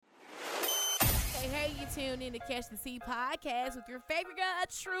Hey, you tuned in to Catch the Sea podcast with your favorite girl, A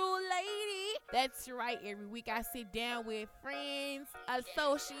Tru Lady. That's right. Every week I sit down with friends,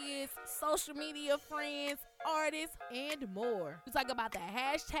 associates, social media friends, artists, and more. We talk about the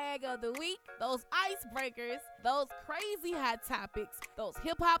hashtag of the week, those icebreakers, those crazy hot topics, those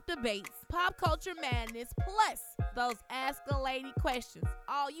hip-hop debates, pop culture madness, plus those Ask a Lady questions.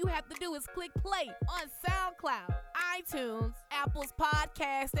 All you have to do is click play on SoundCloud, iTunes, Apple's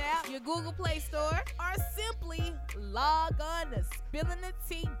podcast app, your Google Play Store, or simply log on to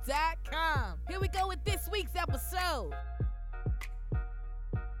spillingthetea.com. Here we go with this week's episode.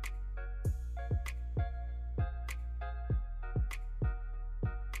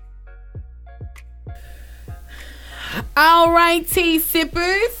 All right, tea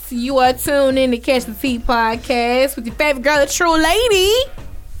sippers, you are tuned in to Catch the Tea podcast with your favorite girl, A Tru Lady.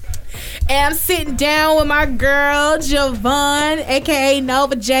 And I'm sitting down with my girl, Javon, aka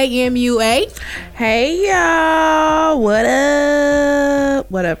Nova J MUA. Hey, y'all. What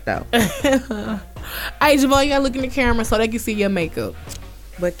up? What up, though? Hey, Javon, you gotta look in the camera so they can see your makeup.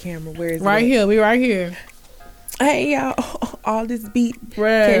 What camera? Where is it? Right here. We right here. Hey, y'all. All this beat.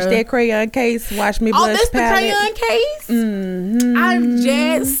 Bruh. Catch that crayon case. Watch me blush Oh, this palette. the crayon case? Mm-hmm. I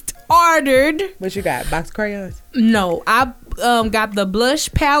just ordered. What you got? Box of crayons? No, I got the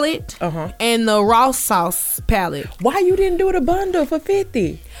blush palette and the raw sauce palette. Why you didn't do the bundle for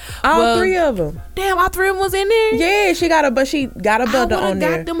 $50? All three of them. Damn, all three of them was in there? Yeah, she got a bundle on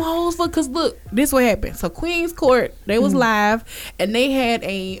there. I got them hoes for, cause look, this what happened. So Queen's Court, they was live and they had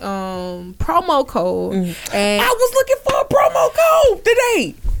a promo code and I was looking for a promo code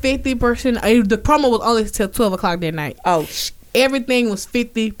today. 50%. The promo was only till 12 o'clock that night. Oh, everything was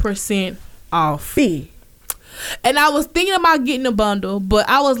 50% off. fee. And I was thinking about getting a bundle, but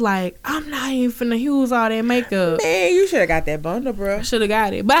I was like, I'm not even finna use all that makeup. Man, you should have got that bundle, bro. I should have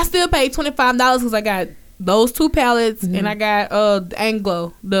got it. But I still paid $25 because I got those two palettes and I got the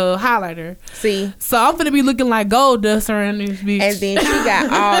Anglo, the highlighter. See? So I'm finna be looking like gold dust around this bitch. And then she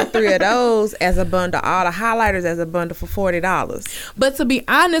got all three of those as a bundle, all the highlighters as a bundle for $40. But to be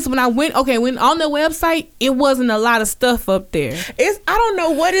honest, when I went on the website, it wasn't a lot of stuff up there. I don't know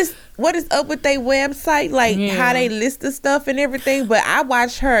what is up with their website, like how they list the stuff and everything, but I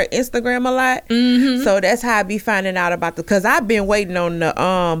watch her Instagram a lot, so that's how I be finding out about because I've been waiting on the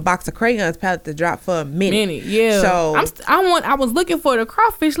box of crayons palette to drop for a minute. So I was looking for the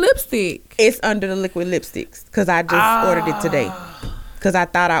crawfish lipstick. It's under the liquid lipsticks because I just ordered it today. Because I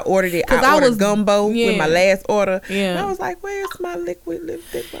thought I ordered it. I ordered gumbo with my last order. Yeah. And I was like, where's my liquid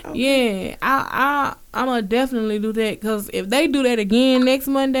lipstick? Yeah, I'm going to definitely do that. Because if they do that again next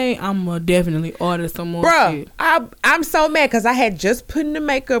Monday, I'm going to definitely order some more shit. I'm so mad because I had just put in the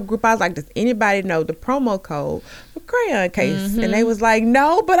makeup group. I was like, does anybody know the promo code for crayon case? And they was like,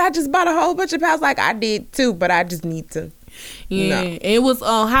 no, but I just bought a whole bunch of palettes. Like, I did too, but I just need to. Yeah, it was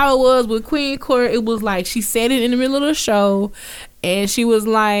how it was with Queen Court. It was like she said it in the middle of the show, and she was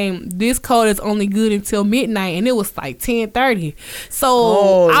like, "This code is only good until midnight," and it was like 10:30.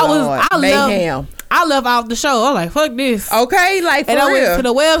 So I left off the show. I was like, "Fuck this." Okay, like for and I real. went to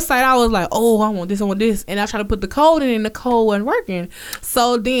the website. I was like, "Oh, I want this," and I tried to put the code in, and the code wasn't working.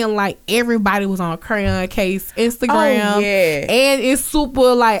 So then, like everybody was on Crayon Case Instagram, and it's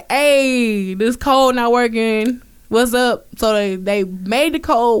super like, "Hey, this code not working. What's up?" So they made the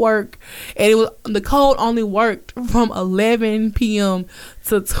code work, and the code only worked from 11 p.m.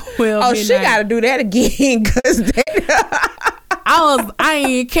 to 12 midnight. She got to do that again because I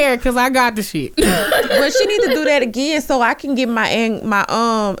ain't care because I got the shit. But she need to do that again so I can get my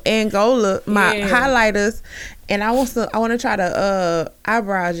Angola, my highlighters, and I want to try the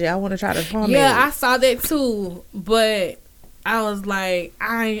eyebrows. I want to try the pomade. Yeah, I saw that too, but I was like,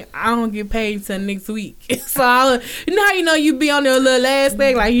 I don't get paid till next week. So you know you be on there a little last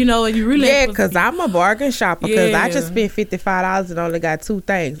thing, like you really because I'm a bargain shopper because I just spent $55 and only got two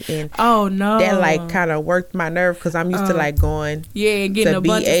things, and that like kind of worked my nerve because I'm used to like going getting to a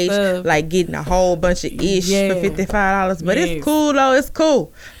bunch of stuff, like getting a whole bunch of ish for $55. But it's cool though, it's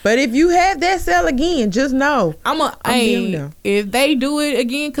cool. But if you have that sale again, just know if they do it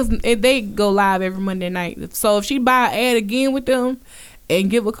again, because they go live every Monday night. So if she buy an ad again with them and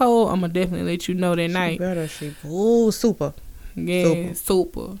give a code, I'm gonna definitely let you know that night. Super. Yeah,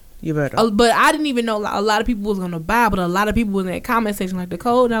 super. You better. But I didn't even know a lot of people was gonna buy, but a lot of people was in that comment section like the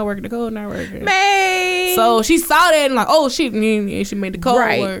code not working. Man. So she saw that and like, oh shit, and she made the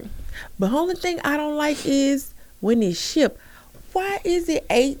code work. But the only thing I don't like is when it's shipped. Why is it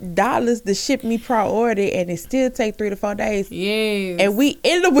 $8 to ship me priority and it still take 3 to 4 days? Yes. And we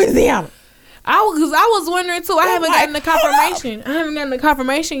in Louisiana. I was wondering too. I haven't gotten the confirmation. I haven't gotten the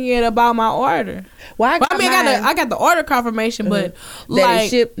confirmation yet about my order. Well, I got the order confirmation, but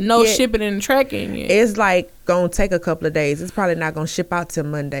like no shipping and tracking yet. It's like gonna take a couple of days. It's probably not gonna ship out till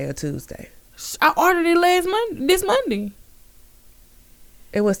Monday or Tuesday. I ordered it this Monday.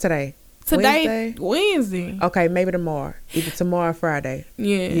 It was today. Wednesday. Okay, maybe tomorrow. Either tomorrow or Friday.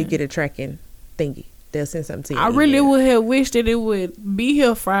 Yeah. You get a tracking thingy. They'll send something to you. I really would have wished that it would be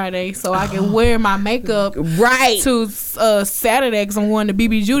here Friday so I can wear my makeup to Saturday because I'm going to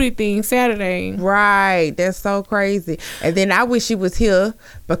BB Judy thing Saturday. Right. That's so crazy. And then I wish she was here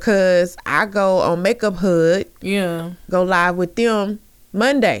because I go on Makeup Hood. Yeah. Go live with them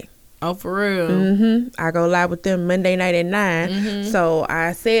Monday. Oh, for real? I go live with them Monday night at 9. So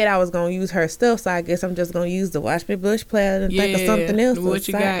I said I was going to use her stuff. So I guess I'm just going to use the Watch Me Blush palette and think of something else. What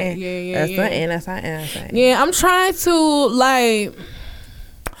you got? Yeah. I'm trying to, like,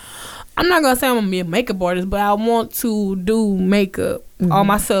 I'm not going to say I'm going to be a makeup artist, but I want to do makeup on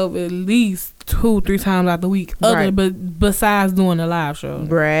myself at least 2-3 times out the week. Besides doing the live show.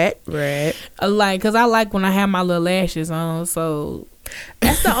 Right. Like, because I like when I have my little lashes on, so...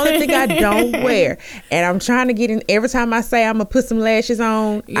 That's the only thing I don't wear. And I'm trying to get in. Every time I say I'm going to put some lashes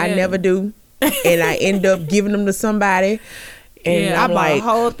on, I never do. And I end up giving them to somebody. And I'm like... a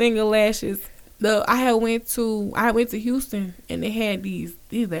whole thing of lashes. I went to Houston and they had these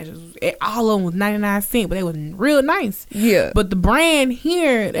lashes. All of them was 99 cents, but they was real nice. Yeah. But the brand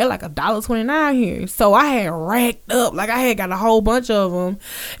here, they're like $1.29 here. So I had racked up. Like I had got a whole bunch of them.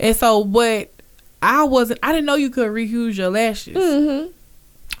 And so, but... I didn't know you could reuse your lashes.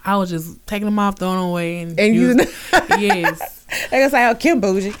 I was just taking them off, throwing them away, and using them. Yes. They gonna say, "Oh, Kim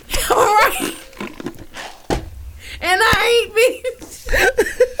bougie." All right. And I ain't bitch.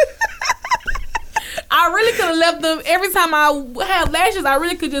 I really could have left them every time I have lashes. I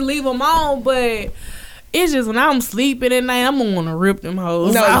really could just leave them on, but it's just when I'm sleeping at night, I'm gonna want to rip them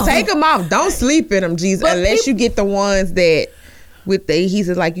hoes. No, take them off. Don't sleep in them, Jesus. Unless you get the ones that. With the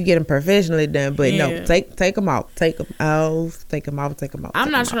adhesive, like you get them professionally done, but no, take them off, take them off. I'm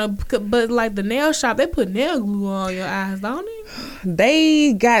not trying to, but like the nail shop, they put nail glue on your eyes, don't they?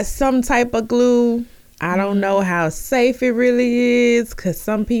 They got some type of glue. I don't know how safe it really is, cause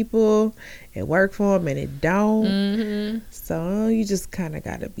some people it work for them and it don't. So you just kind of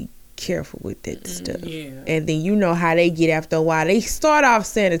gotta be careful with that stuff. Yeah. And then you know how they get after a while. They start off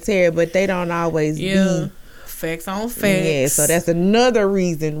sanitary, but they don't always be. Facts on facts. Yeah, so that's another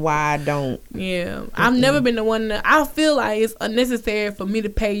reason why I don't. Yeah, I've never been the one that I feel like it's unnecessary for me to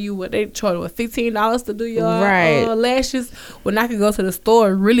pay you what they charge $15 to do your lashes when I could go to the store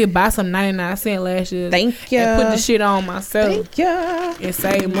and really buy some 99-cent lashes. Thank you. And put the shit on myself. Thank you. And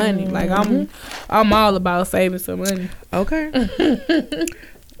save money. Like I'm all about saving some money. Okay.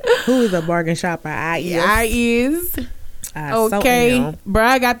 Who is a bargain shopper? I is. Okay, bro,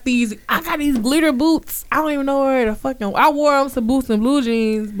 I got these glitter boots. I don't even know where the fucking. I wore them to boots and blue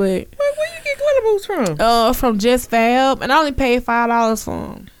jeans, but where you get glitter boots from? From Just Fab, and I only paid $5 for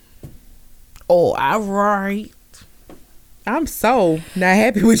them. Oh, alright. I'm so not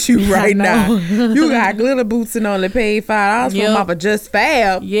happy with you right now. You got glitter boots and only paid $5 for them off of Just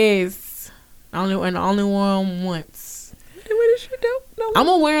Fab. Yes, only wore them once. What is you do? No. I'm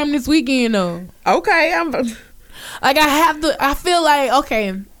gonna wear them this weekend though. Okay, like I feel like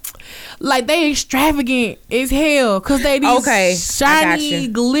okay, like they extravagant as hell because they these shiny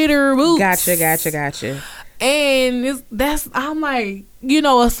glitter boots. Gotcha. And I'm like, you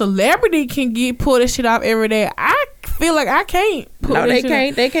know, a celebrity can pull this shit off every day. I feel like I can't pull that shit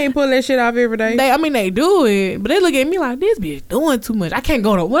off. They can't pull that shit off every day. They do it, but they look at me like this bitch doing too much. I can't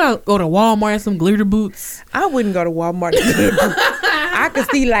go to Walmart and some glitter boots. I wouldn't go to Walmart and glitter boots. I could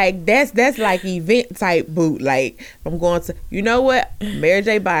see like that's like event type boot. Like I'm going to, you know what? Mary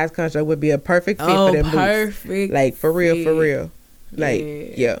J. Blige's concert would be a perfect fit for them boots. Perfect. Like for real. Like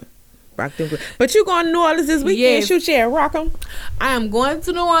yeah. Rock them. But you going to New Orleans this weekend? Shoot, rock them. I am going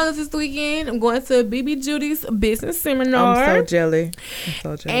to New Orleans this weekend. I'm going to BB Judy's business seminar. I'm so jelly.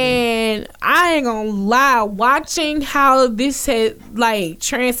 And I ain't gonna lie, watching how this had like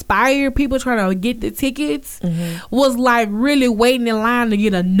transpired, people trying to get the tickets was like really waiting in line to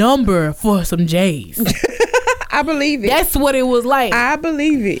get a number for some J's. I believe it. That's what it was like. I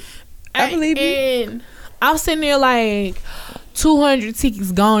believe it. And I was sitting there like 200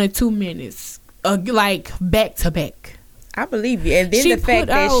 tickets gone in 2 minutes, like back to back. I believe you. And then the fact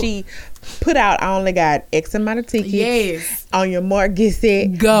that she put out, I only got X amount of tickets. Yes. On your mark, get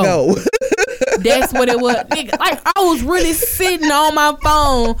set, go. That's what it was. Nigga, like, I was really sitting on my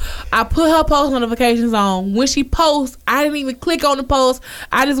phone. I put her post notifications on. When she posts, I didn't even click on the post.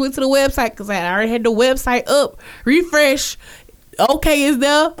 I just went to the website because I already had the website up. Refresh. Okay, is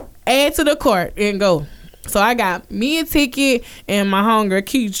there. Add to the cart and go. So I got me a ticket and my homegirl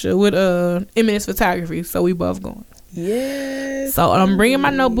Keisha with M&S Photography. So we both going. Yes. So I'm bringing my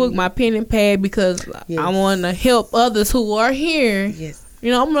notebook, my pen and pad because I want to help others who are here. Yes.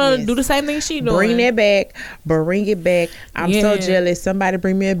 You know, I'm going to do the same thing she doing. Bring that back. Bring it back. I'm so jealous. Somebody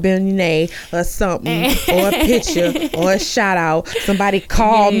bring me a billionaire or something or a picture or a shout out. Somebody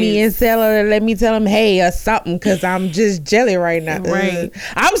call me and let me tell them, hey, or something, because I'm just jelly right now. Right.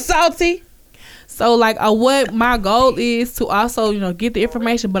 I'm salty. So, like, what my goal is to also, you know, get the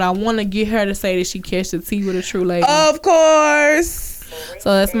information, but I want to get her to say that she catch the tea with a true lady. Of course.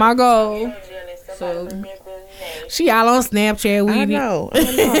 So, that's my goal. So, she all on Snapchat with I know.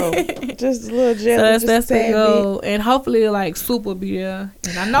 Just a little jealous. So, that's the goal. And hopefully, like, Soup will be there.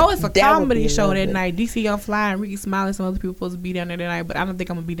 And I know it's a comedy show that night. DC on Fly and Ricky Smiley and some other people supposed to be down there that night, but I don't think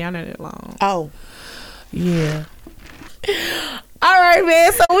I'm going to be down there that long. Oh. Yeah. All right,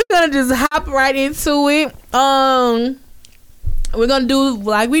 man. So we're gonna just hop right into it. We're gonna do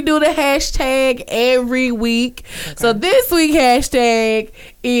like we do the hashtag every week. Okay. So this week hashtag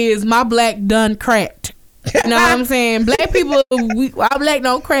is my black done cracked. You know what I'm saying? Black people, our black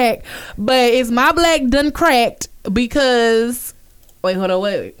don't crack, but it's my black done cracked because. Wait, hold on,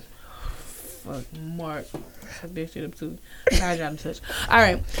 wait. Fuck, Mark. Fuck that shit up too. I got to touch. All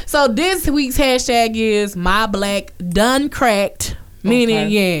right. So this week's hashtag is my black done cracked. Meaning,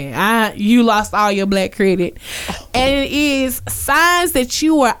 you lost all your black credit. And it is signs that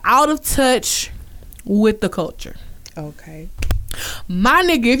you are out of touch with the culture. Okay. My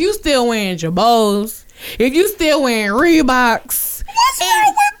nigga, if you still wearing Jabos, if you still wearing Reeboks. What's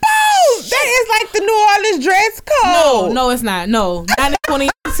wrong with Bows? That is like the New Orleans dress code. No, it's not. No, not in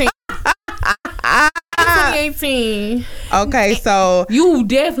 2018. 2018. Okay, so you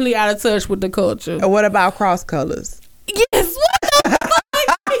definitely out of touch with the culture. What about cross colors? Yes. What the fuck?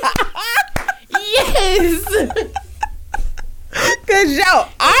 Yes. Cause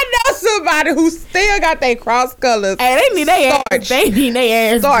I know somebody who still got their cross colors. Hey, they need their ass. They need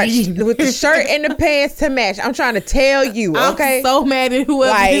their ass starched with the shirt and the pants to match. I'm trying to tell you. Okay. I'm so mad at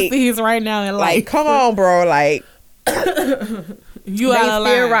whoever this is right now in life. Like, come on, bro. Like. You they out of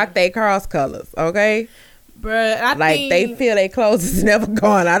still line. Rock their cross colors, okay? Bruh, I like think, they feel their clothes is never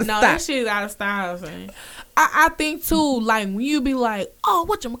going out of style. No, that shit is out of style, man. I think too, like when you be like, oh,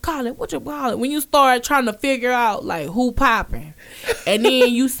 whatchamacallit? When you start trying to figure out like who popping, and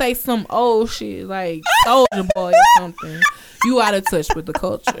then you say some old shit like Soulja Boy or something, you out of touch with the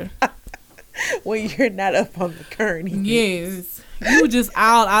culture. When you're not up on the current. Yes. You just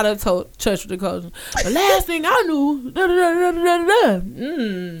all out of touch with the culture. The last thing I knew,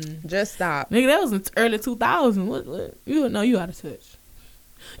 just stop. Nigga, that was in early 2000s. What? You know you out of touch.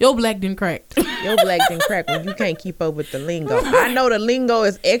 Your black didn't crack. Your black didn't crack when you can't keep up with the lingo. I know the lingo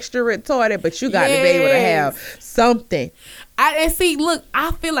is extra retarded, but you got to be able to have something. And see, look,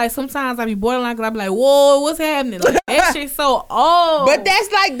 I feel like sometimes I be borderline because I be like, whoa, what's happening? Like, that shit so old. But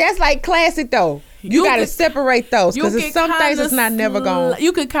that's like classic though. You got to separate those because some things it's not never going.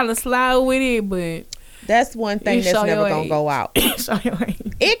 You could kind of slide with it, but that's one thing that's never going to go out. Show your age.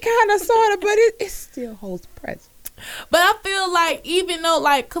 It kind of sort of, but it still holds present. But I feel like even though,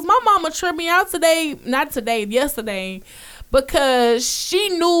 like, because my mama tripped me out yesterday, because she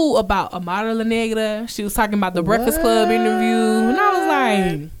knew about Amara La Negra. She was talking about the Breakfast Club interview. And I was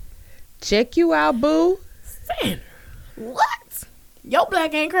like, check you out, boo. Sandra, what? Your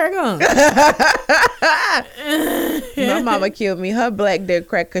black ain't crack on. My mama killed me. Her black did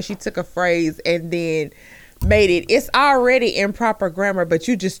crack because she took a phrase and then made it's already improper grammar, but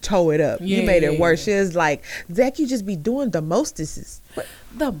you just toe it up. Yeah. You made it worse. She was like, Zach, you just be doing the mostest.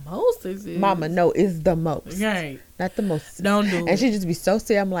 The mostest? Mama, no, it's the most. Right. Not the most. Don't do it. And she just be so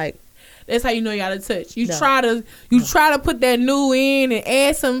sick. I'm like, that's how you know you out of touch. You try to put that new in and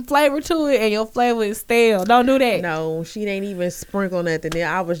add some flavor to it, and your flavor is stale. Don't do that. No, she ain't even sprinkle nothing. Then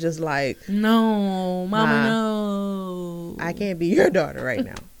I was just like, no, mama, no. I can't be your daughter right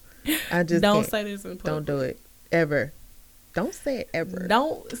now. I just don't can't. say this in public. Don't do it ever. Don't say it ever.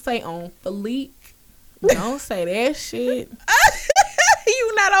 Don't say on fleek. Don't say that shit.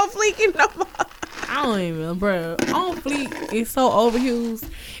 You not on fleeking no more. I don't even, bro. On fleek is so overused.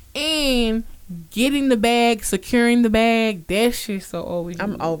 And getting the bag, securing the bag, that shit's so overused.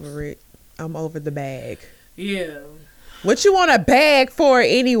 I'm over it. I'm over the bag. Yeah. What you want a bag for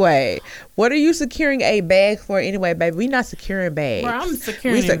anyway? What are you securing a bag for anyway, baby? We not securing bags. Bro, I'm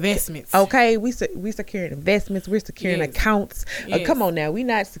securing investments. Okay, we securing investments. We're securing accounts. Come on now, we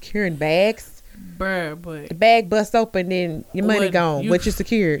not securing bags. Bruh, but the bag busts open, then your money gone. What you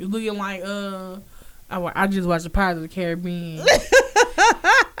secured? You looking like I just watched the Pirates of the Caribbean.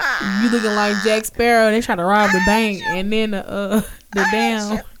 You looking like Jack Sparrow. They try to rob the bank, and then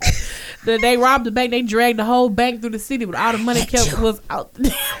they robbed the bank. They dragged the whole bank through the city, but all the money was out the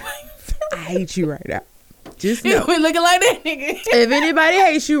damn way. I hate you right now. Just know. We looking like that nigga. If anybody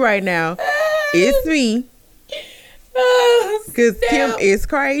hates you right now, it's me. Because Kim is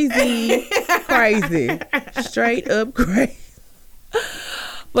crazy. Crazy. Straight up crazy.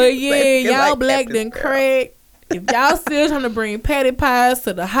 But yeah, y'all black than crack. If y'all still trying to bring patty pies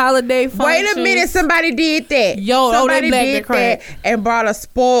to the holiday functions. Wait a minute, somebody did that. Somebody they did that and brought a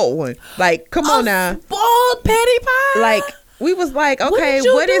spoiled one. Like, come on now. Spoiled patty pie? Like, we was like, okay,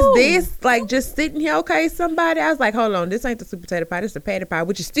 what is this? Like, just sitting here, okay, somebody. I was like, hold on, this ain't the sweet potato pie, this is the patty pie,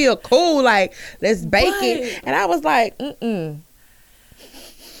 which is still cool. Like, let's bake it. And I was like,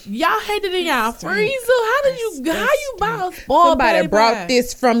 Y'all had it in y'all freezer. How you buy a spoiled Somebody patty brought pie?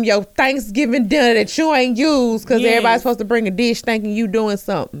 this from your Thanksgiving dinner that you ain't used because everybody's supposed to bring a dish thinking you doing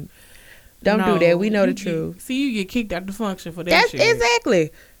something. Don't do that. We know the truth. See, you get kicked out the function for that. That's shit.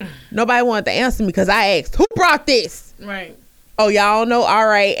 Exactly. Nobody wanted to answer me because I asked, who brought this? Right. Oh, y'all don't know? All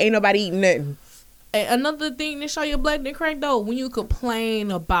right. Ain't nobody eating nothing. And another thing to show you black than crack though, when you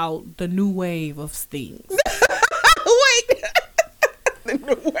complain about the new wave of stings. Wait.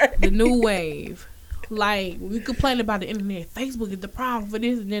 The new wave. Like, we complain about the internet. Facebook is the problem for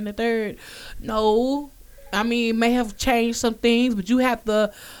this and then the third. No. I mean, it may have changed some things, but you have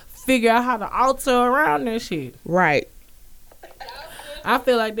to figure out how to alter around that shit. Right. I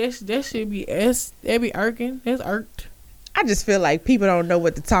feel like that should be that be irking. That's irked. I just feel like people don't know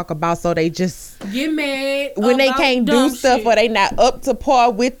what to talk about, so they just get mad when they can't do stuff shit. Or they not up to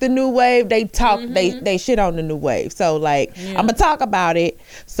par with the new wave. They talk, they shit on the new wave. So like, I'm gonna talk about it,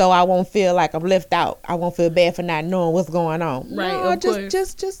 so I won't feel like I'm left out. I won't feel bad for not knowing what's going on. Right? No,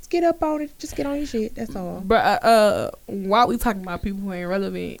 just get up on it. Just get on your shit. That's all. But while we talking about people who ain't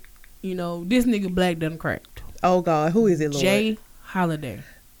relevant, you know, this nigga black done cracked. Oh God, who is it, Lord? Jay Holiday.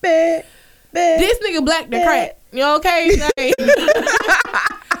 Bad. This nigga black done cracked. You okay?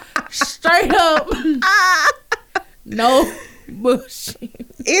 Straight up. No bullshit.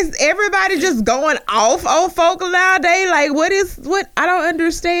 Is everybody just going off on folk nowadays? Like, what? I don't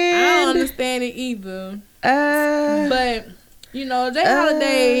understand. I don't understand it either. But, you know, Jay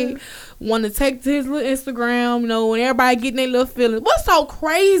Holiday want to take to his little Instagram, you know, when everybody getting their little feelings. What's so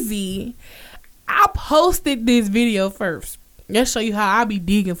crazy? I posted this video first. Let's show you how I be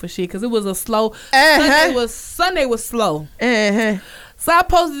digging for shit, because it was a slow Sunday was slow. So I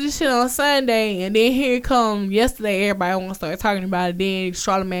posted this shit on Sunday, and then here it come yesterday. Everybody want to start talking about it. Then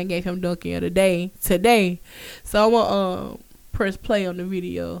Charlamagne gave him Donkey of the Day today. So I'm gonna press play on the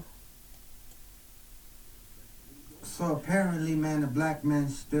video. So apparently, man, the black men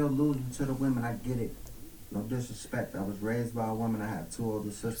still losing to the women. I get it. No disrespect. I was raised by a woman. I have 2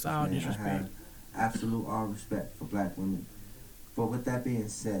 older sisters. All man. disrespect. I have absolute all respect for black women. But with that being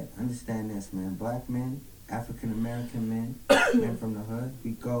said, understand this, man. Black men, African American men, men from the hood,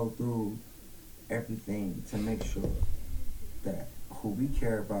 we go through everything to make sure that who we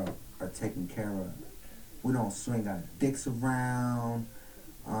care about are taken care of. We don't swing our dicks around.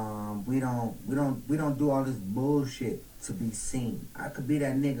 We don't do all this bullshit to be seen. I could be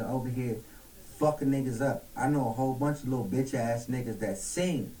that nigga over here fucking niggas up. I know a whole bunch of little bitch ass niggas that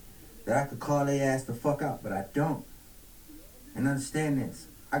sing that I could call their ass the fuck out, but I don't. And understand this.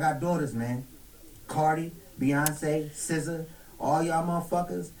 I got daughters, man. Cardi, Beyonce, SZA, all y'all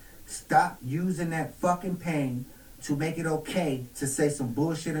motherfuckers, stop using that fucking pain to make it okay to say some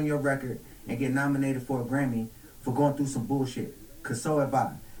bullshit on your record and get nominated for a Grammy for going through some bullshit. Because so have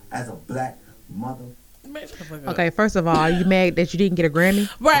I, as a black mother. Okay, first of all, are you mad that you didn't get a Grammy?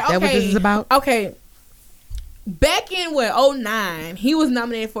 Right, okay. Is that what this is about? Okay. Back in 2009, he was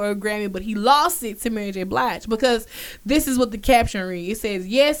nominated for a Grammy, but he lost it to Mary J. Blige, because this is what the caption reads. It says,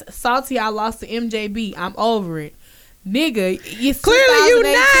 "Yes, salty, I lost to MJB. I'm over it." Nigga, it's clearly you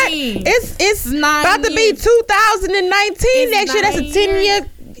not. It's about to be 2019 next year. That's a 10-year.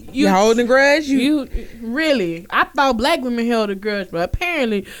 You holding a grudge? You really? I thought black women held a grudge, but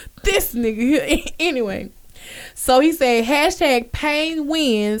apparently this nigga. Anyway, so he said, hashtag pain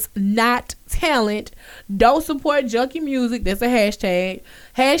wins, not talent. Don't support junkie music. That's a hashtag.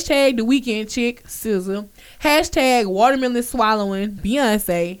 Hashtag the weekend chick, SZA. Hashtag watermelon swallowing,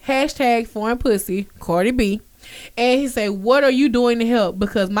 Beyonce. Hashtag foreign pussy, Cardi B. And he said, what are you doing to help?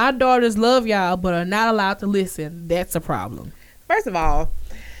 Because my daughters love y'all but are not allowed to listen. That's a problem. First of all,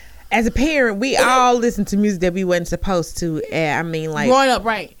 as a parent, we all listen to music that we wasn't supposed to. And I mean, like, growing up,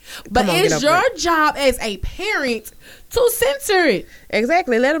 right? But it's your job as a parent to censor it.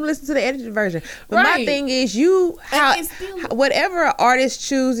 Exactly. Let them listen to the edited version. But my thing is, whatever an artist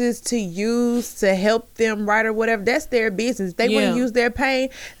chooses to use to help them write or whatever, that's their business. They want to use their pain.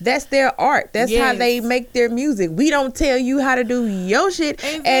 That's their art. That's how they make their music. We don't tell you how to do your shit.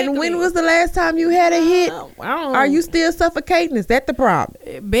 Exactly. And when was the last time you had a hit? Are you still suffocating? Is that the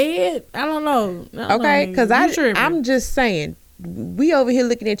problem? Bad? I don't know. Okay, because I'm just saying. We over here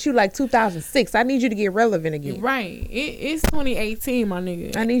looking at you like 2006. I need you to get relevant again. Right. It's 2018, my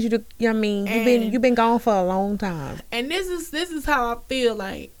nigga. I need you to. I mean, you've been gone for a long time. And this is how I feel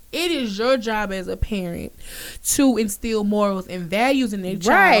like it is your job as a parent to instill morals and values in their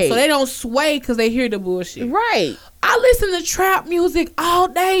child, so they don't sway because they hear the bullshit. Right. I listen to trap music all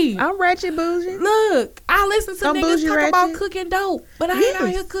day. I'm ratchet bougie. Look, I listen to niggas talk about cooking dope, but I ain't out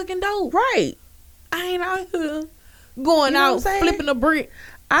here cooking dope. Right. I ain't out here going out flipping a brick.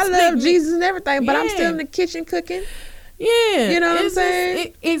 I love Jesus and everything, but I'm still in the kitchen cooking. Yeah. You know what I'm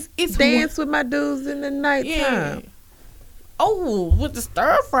saying? It's dance with my dudes in the nighttime. Yeah. Oh, with the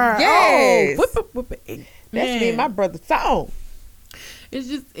stir fry. Yes. Oh, whip it. That's me and my brother's song. It's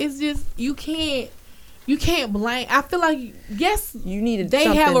just you can't blame. I feel like yes, they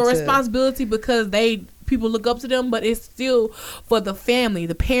have a responsibility because people look up to them, but it's still for the family,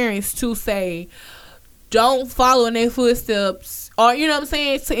 the parents to say, don't follow in their footsteps, or you know what I'm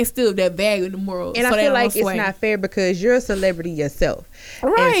saying, to instill that value in the world. And I feel like it's not fair because you're a celebrity yourself,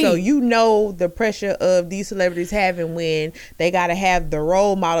 right? And so you know the pressure of these celebrities having when they gotta have the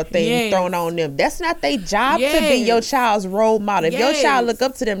role model thing thrown on them. That's not their job to be your child's role model. If your child look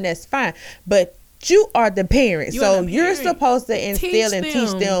up to them, that's fine, but you are the parent, you're supposed to instill and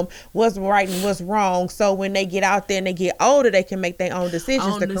teach them what's right and what's wrong, so when they get out there and they get older, they can make their own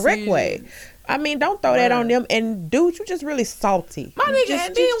decisions the correct way. I mean, don't throw that on them. And dude, you just really salty. My nigga,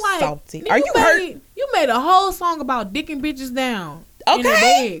 and then like, salty. Are you hurt? You made a whole song about dicking bitches down.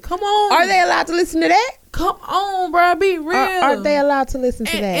 Okay, come on. Are they allowed to listen to that? Come on, bro, be real. Are they allowed to listen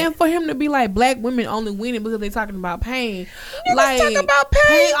to that? And for him to be like, black women only winning because they talking about pain. Niggas talk about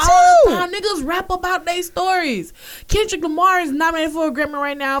pain too. All the time. Niggas rap about their stories. Kendrick Lamar is nominated for a Grammy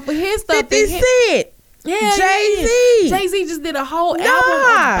right now for his stuff. 50 Cent. Yeah, Jay-Z. Jay-Z just did a whole album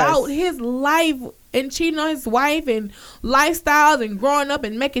about his life and cheating on his wife and lifestyles and growing up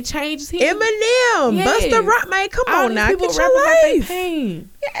and making changes. Eminem, Busta Rhymes, man, come on now, get your life. Pain.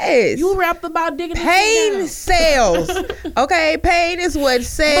 Yes, you rapped about digging. Pain sells. Okay, pain is what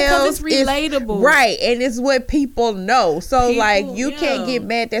sells. Because it's relatable, right? And it's what people know. So like, you can't get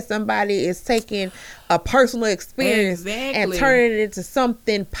mad that somebody is taking a personal experience and turning it into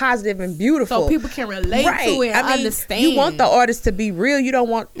something positive and beautiful, so people can relate to it and understand. You want the artists to be real. You don't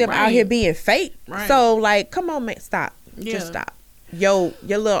want them out here being fake. Right. So like, come on, man, stop. Just stop. Your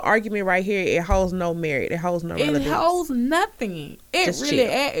little argument right here, it holds no merit. It holds no relevance. It holds nothing.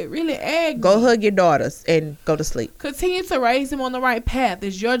 It really adds. Go hug your daughters and go to sleep. Continue to raise them on the right path.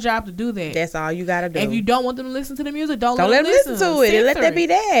 It's your job to do that. That's all you gotta do. And if you don't want them to listen to the music, don't let them listen to it. And let that be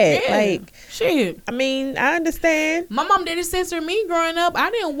that. Yeah. Like, shit. I mean, I understand. My mom didn't censor me growing up.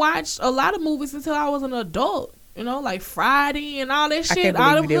 I didn't watch a lot of movies until I was an adult. You know, like Friday and all that shit. I can't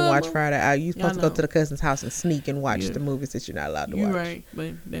believe you didn't watch Friday. You supposed to go to the cousin's house and sneak and watch the movies that you're not allowed to watch. You're right,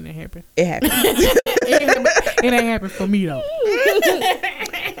 but then it happened. It happened. It ain't happened for me though.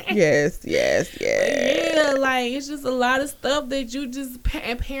 Yes. Yeah, like it's just a lot of stuff that you just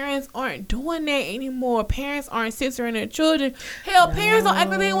parents aren't doing that anymore. Parents aren't censoring their children. Hell, parents don't act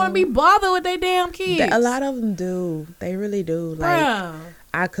like they want to be bothered with their damn kids. A lot of them do. They really do. Like,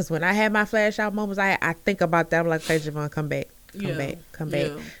 because when I had my flash out moments, I think about that. I'm like, okay, Javon, come back. Come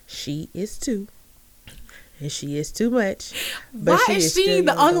back. She is too. And she is too much. But why is she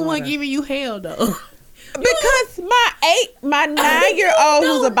the only one giving you hell, though? Because my 9-year-old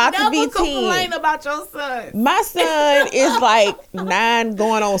who's about to be 10. Complain about your son. My son is like 9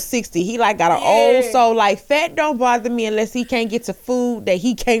 going on 60. He like got an old soul. Like, fat don't bother me unless he can't get to food that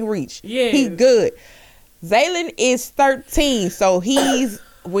he can't reach. Yeah. He good. Zaylin is 13, so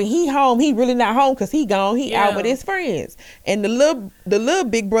when he home, he really not home because he gone. He out with his friends, and the little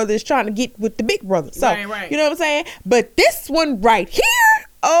big brother is trying to get with the big brother. So you know what I'm saying. But this one right here,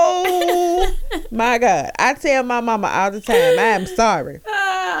 oh my God! I tell my mama all the time, I am sorry.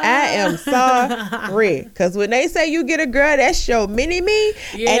 I am sorry, because when they say you get a girl, that's your mini me,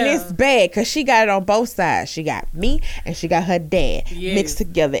 and it's bad because she got it on both sides. She got me and she got her dad mixed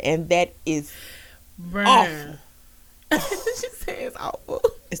together, and that is Bruh. She said it's awful.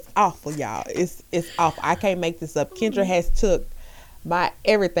 It's awful, y'all. It's awful. I can't make this up. Kendra has took my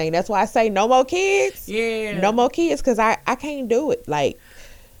everything. That's why I say no more kids. Yeah. No more kids, because I can't do it. Like,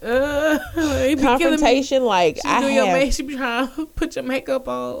 it be confrontation, like, she be trying to put your makeup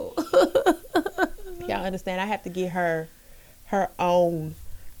on. Y'all understand? I have to get her own,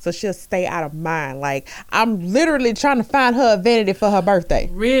 so she'll stay out of mine. Like, I'm literally trying to find her a vanity for her birthday.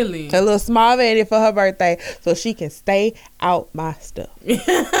 Really? A little small vanity for her birthday, so she can stay out my stuff.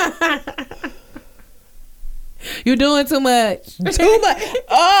 You doing too much. Too much.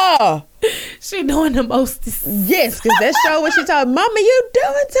 Oh, she doing the most. Yes, because that show when she told Mama, you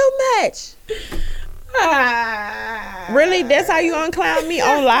doing too much. Really? That's how you unclown me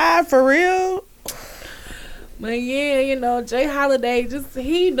on live for real? But yeah, you know, Jay Holiday,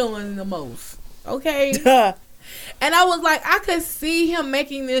 he doing the most. Okay. And I was like, I could see him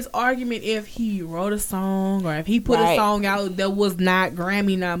making this argument if he wrote a song or if he put a song out that was not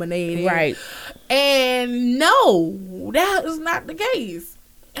Grammy nominated. Right. And no, that is not the case.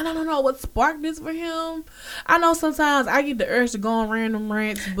 And I don't know what sparked this for him. I know sometimes I get the urge to go on random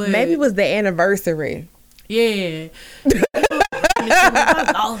rants, but maybe it was the anniversary. Yeah.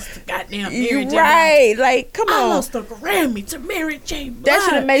 I lost the goddamn Mary J. Right. Like, come on. I lost the Grammy to Mary J. Blige. That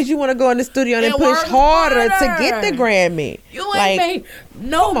should have made you want to go in the studio and push harder to get the Grammy. You ain't made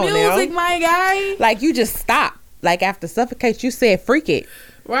no music, my guy. Like, you just stopped. Like, after Suffocate, you said freak it.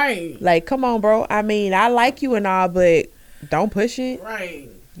 Right. Like, come on, bro. I mean, I like you and all, but don't push it. Right.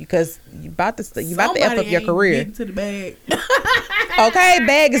 Because you about to F up your career. To the bag. Okay,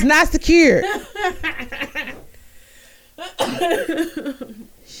 bag is not secure.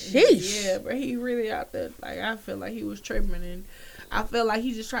 Sheesh. Yeah, but he really out there. Like, I feel like he was tripping, and I feel like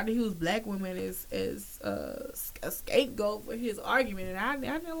he just tried to use black women as a scapegoat for his argument, and I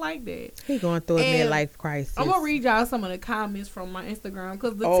didn't like that. He going through a midlife crisis. I'm gonna read y'all some of the comments from my Instagram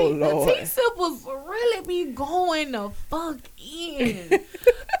because the T-Sip was really be going the fuck in, and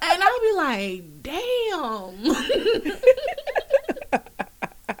I'll be like, damn.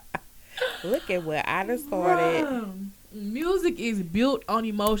 Look at what I done started. Bruh. Music is built on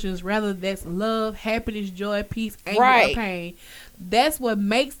emotions, rather that's love, happiness, joy, peace, anger, or pain. That's what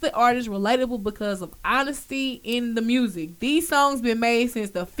makes the artist relatable because of honesty in the music. These songs been made since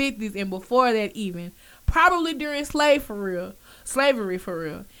the 50s and before that even. Probably during slavery for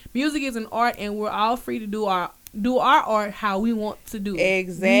real. Music is an art and we're all free to do our art how we want to do it.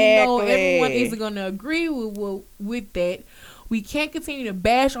 Exactly. We know everyone isn't going to agree with that. We can't continue to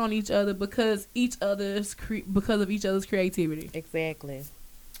bash on each other because of each other's creativity. Exactly.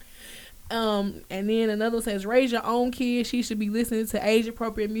 And then another one says, raise your own kids. She should be listening to age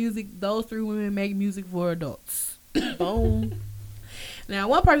appropriate music. Those three women make music for adults. Boom. Now,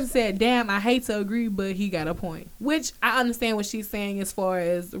 one person said, damn, I hate to agree, but he got a point. Which I understand what she's saying as far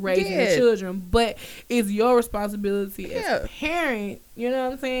as raising the children, but it's your responsibility as a parent. You know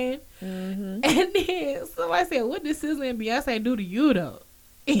what I'm saying? Mm-hmm. And then somebody said, what did SZA and Beyonce do to you, though?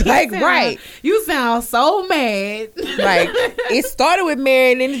 You sound so mad. Like, it started with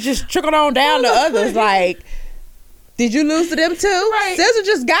Mary and then it just trickled on down to others. Like, did you lose to them too? Right. SZA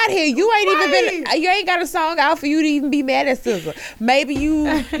just got here. You ain't even you ain't got a song out for you to even be mad at SZA. Maybe you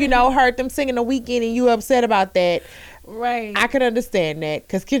heard them singing The Weeknd and you upset about that. Right. I can understand that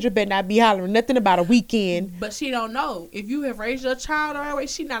because Kendra better not be hollering nothing about a weekend. But she don't know. If you have raised your child already,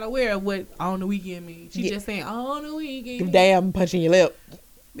 she not aware of what on the weekend means. She just saying on the weekend. Damn, punching your lip.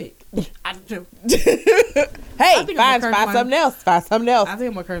 I do. Hey, find something else. Find something else. I think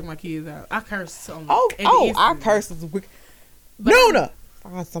I'm gonna curse my kids out. I curse some. Our curse is wicked. Nuna,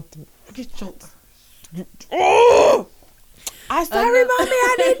 find something. Get your. I sorry, mommy,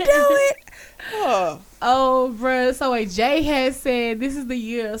 I didn't do it. Oh, bruh. So Jay has said this is the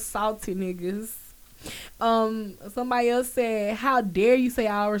year of salty niggas. Somebody else said, how dare you say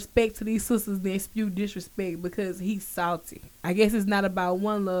all respect to these sisters then spew disrespect because he's salty. I guess it's not about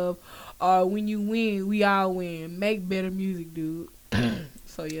one love or when you win, we all win. Make better music, dude.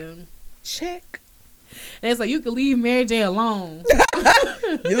 So yeah. Check. And it's like, you can leave Mary J alone.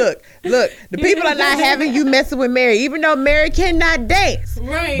 Look, the people are not having you messing with Mary, even though Mary cannot dance.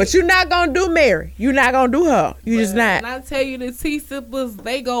 Right. But you're not going to do Mary. You're not going to do her. You just not. And I tell you, the T-Sippers,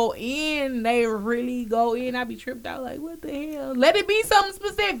 they go in. They really go in. I be tripped out like, what the hell? Let it be something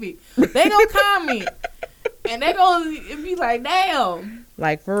specific. They gonna comment. And they gonna be like, damn.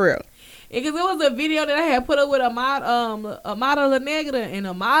 Like, for real. Because it was a video that I had put up with Amada La Negra, and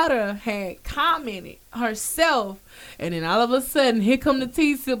Amada had commented herself, and then all of a sudden, here come the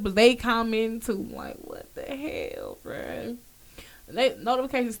T-Sippers, they comment too. I'm like, what the hell, bruh?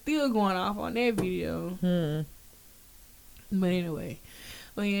 Notifications still going off on that video. But anyway.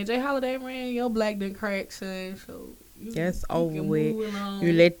 Well, yeah, Jay Holiday, man, your black done crack, son. So that's over with. Along.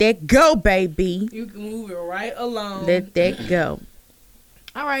 You let that go, baby. You can move it right along. Let that go.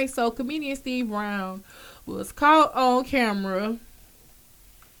 All right, so comedian Steve Brown was caught on camera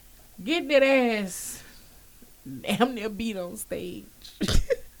getting that ass damn near beat on stage.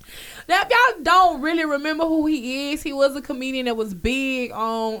 Now, if y'all don't really remember who he is, he was a comedian that was big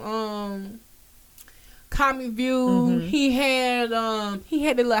on Comic View. He had a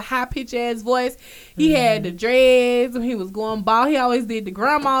little high pitched ass voice. He had the dreads when he was going bald. He always did the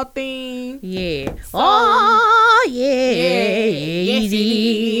grandma thing. Yeah. So, oh yeah. Yes,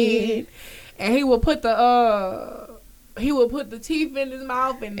 he did. And he would put the teeth in his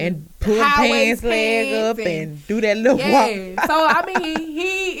mouth and pull the pants leg up and do that little walk. So I mean,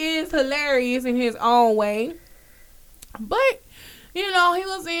 he is hilarious in his own way. But he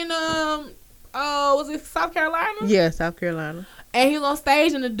was in was it South Carolina? Yeah, South Carolina. And he was on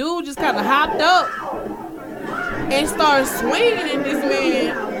stage, and the dude just kind of hopped up and started swinging at this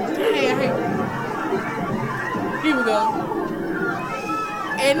man. Here we go.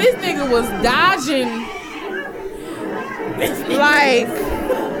 And this nigga was dodging. Like,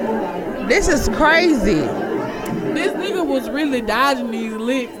 this is crazy. This nigga was really dodging these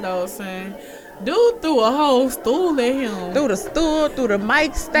licks, though, son. Dude threw a whole stool at him. Through the stool, through the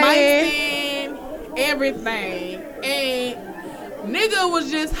mic stand, everything. And nigga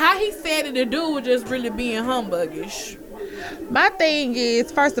was just, how he said it, the dude was just really being humbuggish. My thing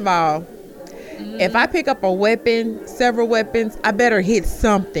is, first of all, if I pick up a weapon, several weapons, I better hit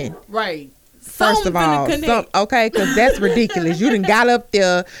something. Right. First of all, okay, because that's ridiculous. You done got up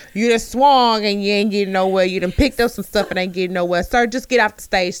there, you done swung and you ain't getting nowhere. You done picked up some stuff and ain't getting nowhere. Sir, just get off the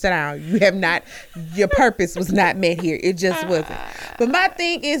stage, sit down. You have not, your purpose was not met here. It just wasn't. But my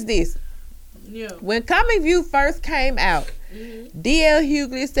thing is this. Yeah. When Comic View first came out, D.L.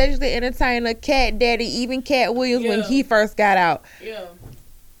 Hughley, Cedric Entertainer, Cat Daddy, even Cat Williams, when he first got out,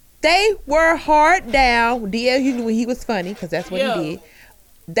 they were hard down. D.L. Hughley when he was funny, because that's what he did.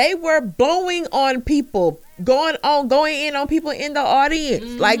 They were blowing on people, going in on people in the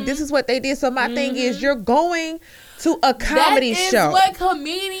audience. Like, this is what they did. So my thing is, you're going to a comedy show. That's what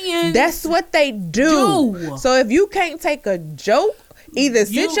comedians That's what they do. So if you can't take a joke, either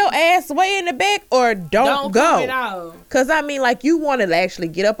sit your ass way in the back or don't go. Because, I mean, like, you want to actually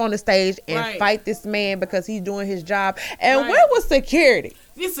get up on the stage and fight this man because he's doing his job. And where was security?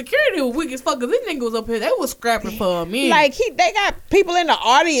 The security was weak as fuck, because this nigga was up here. They was scrapping for a minute. Like, they got people in the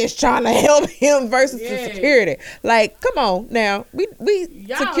audience trying to help him versus the security. Like, come on now. We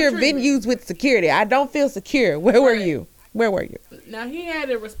secure venues with security. I don't feel secure. Where were you? Where were you? Now, he had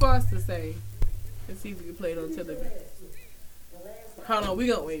a response to say. Let's see if we can play it on television. Hold on, we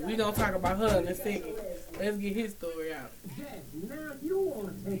gonna talk about her in a second. Let's get his story out. Now you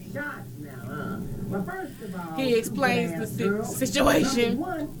want to take shots now, huh? Well, first of all, he explains the situation. Number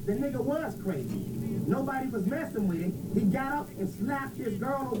one, the nigga was crazy. Nobody was messing with him. He got up and slapped his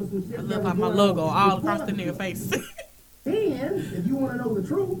girl over some shit. I love how my logo all across the nigga face. And if you want to know the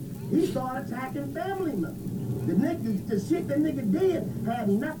truth, he started attacking family members. The shit that nigga did had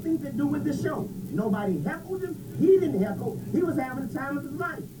nothing to do with the show. Nobody heckled him. He didn't heckle. He was having the time of his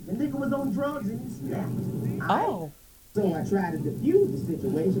life. The nigga was on drugs and he snapped. Oh. So I tried to defuse the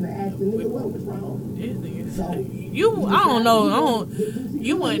situation and asked the nigga what was wrong. This nigga, I don't know.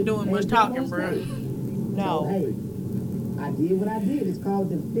 You wasn't doing much talking, bro. No. So, hey, I did what I did. It's called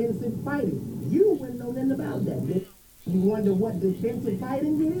defensive fighting. You wouldn't know nothing about that, bitch. You wonder what defensive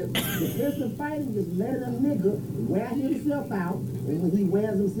fighting is? Defensive fighting is letting a nigga wear himself out, and when he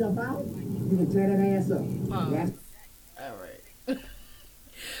wears himself out, you can tear that ass up. That's all right.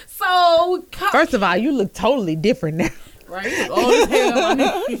 So, first of all, you look totally different now. Right? You look old as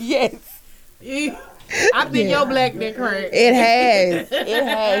hell. Yes. I think your black did crack. It has. It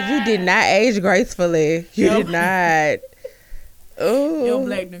has. You did not age gracefully. You did not. Oh, your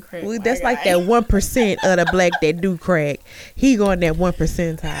black done crack. That's like that 1% of the black that do crack. He going that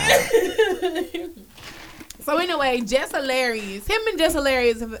 1%. So anyway, Jess Hilarious. Him and Jess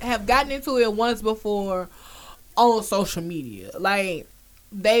Hilarious have gotten into it once before on social media. Like,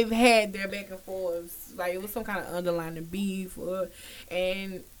 they've had their back and forth. Like, it was some kind of underlying beef.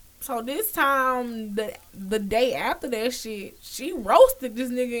 And so this time, the day after that shit, she roasted this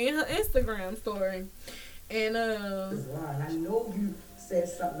nigga in her Instagram story. And I know you said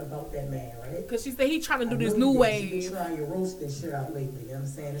something about that man, right? Because she said he trying to do this new wave. You've been trying to roast this shit out lately, you know what I'm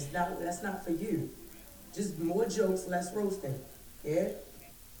saying? That's not for you. Just more jokes, less roasting. Yeah?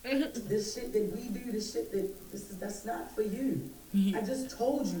 This shit that we do, that's not for you. I just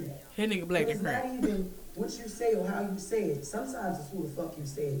told you that. That nigga black It's and not crap. even what you say or how you say it. Sometimes it's who the fuck you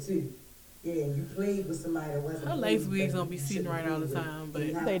say it to. Yeah, and you played with somebody that wasn't. Her lace wigs don't be sitting right all the time, but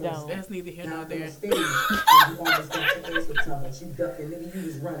They don't. that's neither here nor there. Stage, and you almost got your ass with something. You ducking, nigga. You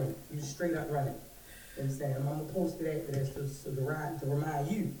was running. You was straight up running. You know what I'm saying? I'm gonna post it after this to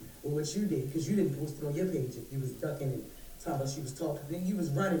remind you of what you did, because you didn't post it on your page. You was ducking and talking about she was talking. Then you was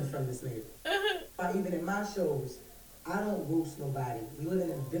running from this nigga. Even in my shows, I don't roast nobody. We live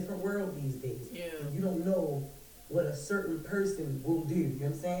in a different world these days. Yeah. And you don't know what a certain person will do. You know what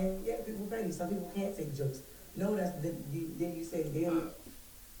I'm saying? Yeah, people funny. Some people can't take jokes. No, then you say damn.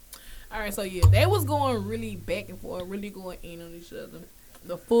 All right, so yeah, they was going really back and forth, really going in on each other.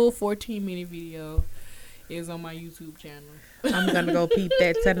 The full 14-minute video is on my YouTube channel. I'm gonna go peep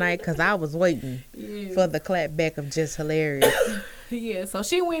that tonight because I was waiting for the clap back of just hilarious. Yeah, so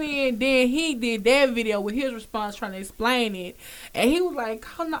she went in, then he did that video with his response trying to explain it. And he was like,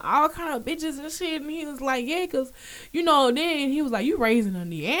 calling all kind of bitches and shit. And he was like, yeah, because, then he was like, you raising a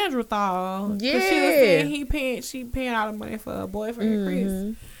Neanderthal. Yeah. 'Cause she was saying she paying all the money for her boyfriend,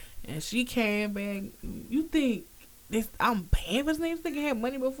 Chris. And she came back, you think I'm paying for this nigga? This nigga had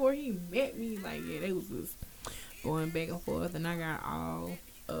money before he met me. Like, yeah, they was just going back and forth. And I got all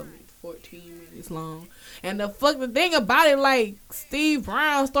of it. 14 minutes long. And the thing about it, like, Steve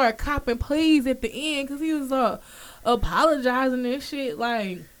Brown started copping pleas at the end because he was apologizing and shit.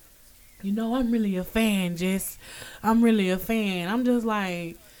 Like, I'm really a fan, Jess. I'm really a fan. I'm just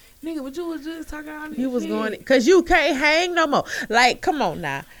like, nigga, but you was just talking about this You was shit. going because you can't hang no more. Like, come on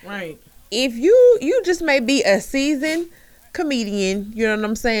now. Right. If you just may be a seasoned comedian, you know what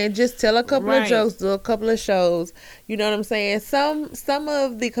I'm saying, just tell a couple of jokes, do a couple of shows, you know what I'm saying. Some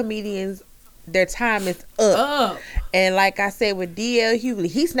of the comedians, their time is up. And like I said with DL Hughley,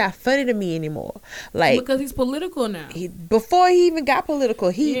 he's not funny to me anymore, like, because he's political now. Before he even got political,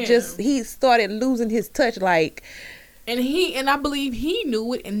 he started losing his touch, like. And I believe he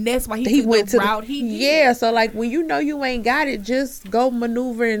knew it, and that's why he went the route he did. Yeah, so like when you ain't got it, just go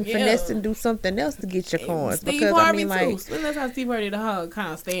maneuver and finesse and do something else to get your coins. Steve Harvey too. When that's how Steve Harvey did the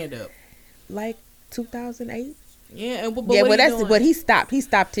kind of stand up, like 2008. Yeah, but that's doing? What he stopped. He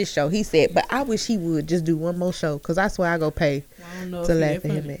stopped his show. He said, "But I wish he would just do one more show, cause I swear I go pay to laugh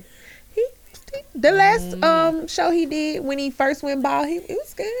at him." The last show he did when he first went bald, it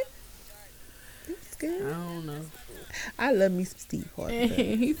was good. It was good. I don't know. I love me some Steve Harvey.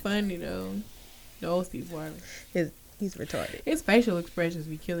 He's funny though. The old Steve Harvey. He's retarded. His facial expressions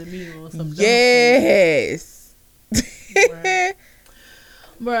be killing me on some. Yes. Right.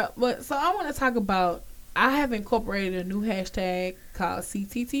 But so I want to talk about. I have incorporated a new hashtag called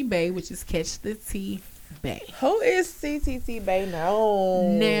CTT Bay, which is Catch the T Bay. Who is CTT Bay now?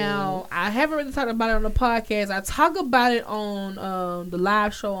 Now, I haven't really talked about it on the podcast. I talk about it on the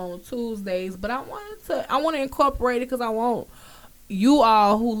live show on Tuesdays, but I want to incorporate it because I want you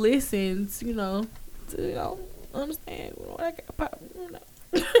all who listens, to understand what I got.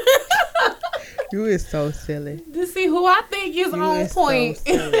 You is so silly. To see who I think is on point. So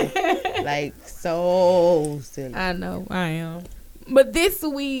silly. Like, so silly. I know, I am. But this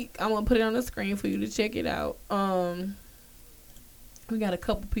week, I'm going to put it on the screen for you to check it out. We got a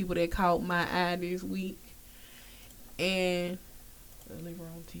couple people that caught my eye this week. And, let's leave her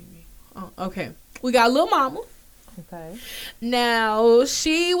on TV. Oh, okay. We got Lil Mama. Okay. Now,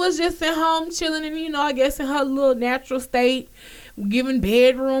 she was just at home chilling and, I guess in her little natural state, giving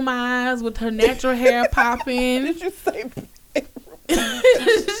bedroom eyes with her natural hair popping. Did you say bedroom?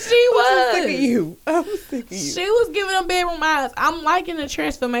 She was. I'm sick of you. She was giving them bedroom eyes. I'm liking the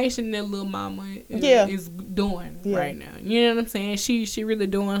transformation that Lil Mama is doing right now. You know what I'm saying? She really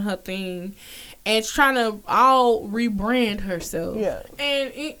doing her thing and trying to all rebrand herself. Yeah.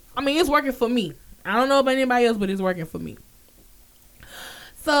 And it's working for me. I don't know about anybody else, but it's working for me.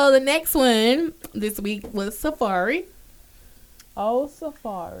 So the next one this week was Safari. Oh,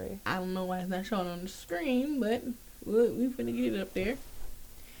 Safari. I don't know why it's not showing on the screen, but we finna get it up there.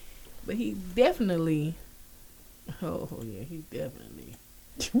 But he definitely. Oh yeah, he definitely.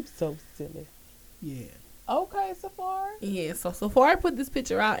 You so silly. Yeah. Okay, Safari. Yeah. So Safari put this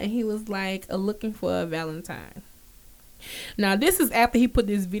picture out, and he was like, "Looking for a Valentine." Now this is after he put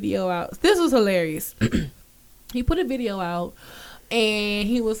this video out. This was hilarious. He put a video out And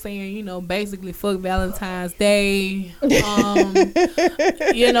he was saying, you know, basically fuck Valentine's Day. He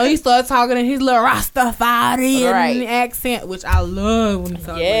started talking in his little Rastafarian accent, which I love when he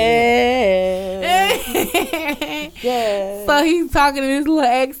talks. Yeah. So he's talking in his little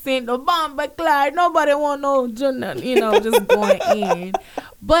accent, the bomber Clyde, nobody want no, just going in.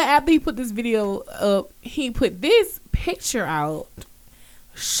 But after he put this video up, he put this picture out,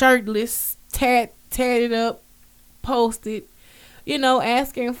 shirtless, tatted up, posted,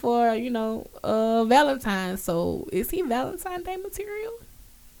 asking for, Valentine's. So is he Valentine's Day material?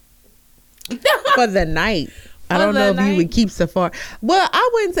 For the night. I don't know if he would keep Safari. Well, I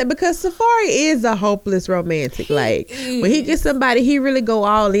wouldn't say, because Safari is a hopeless romantic. When he gets somebody, he really go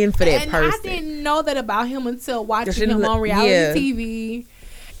all in for that person. I didn't know that about him until watching him on reality TV.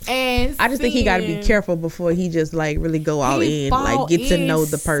 And I just think he got to be careful before he just really go all in, get to know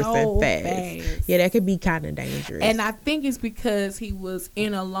the person fast. Yeah, that could be kind of dangerous. And I think it's because he was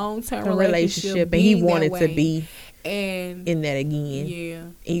in a long-term relationship and he wanted to be and in that again. Yeah,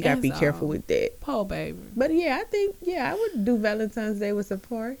 and you got to be careful with that. Poor baby. But yeah, I think I would do Valentine's Day with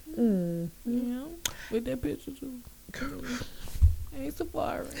Safari. Yeah, with that picture too. Hey,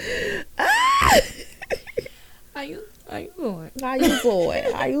 Safari. How you going? How you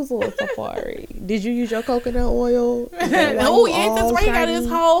doing, Safari? Did you use your coconut oil? Oh yeah, that's right. He got his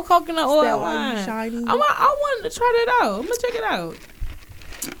whole coconut oil line. Shiny. I wanted to try that out. I'm gonna check it out.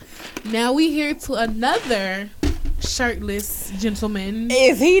 Now we here to another shirtless gentleman.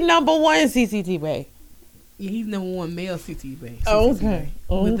 Is he number one CCT Bay? Yeah, he's number one male CCT Bay. Okay.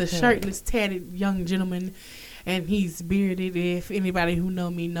 With the shirtless, tatted young gentleman. And he's bearded. If anybody who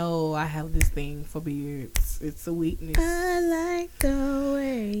know me know, I have this thing for beards. It's a weakness. I like the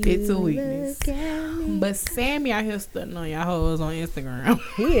way you It's a weakness. Look at me. But Sammy out here stunting on y'all hoes on Instagram.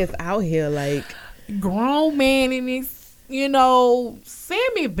 He is out here grown man in this.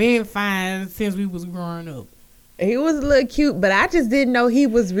 Sammy been fine since we was growing up. He was a little cute, but I just didn't know he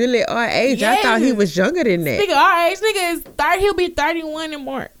was really our age. Yes. I thought he was younger than that. Nigga, our age, nigga is 30. He'll be 31 in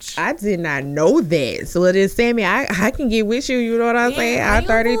March. I did not know that. So it is, Sammy, I can get with you. You know what I'm saying? I'm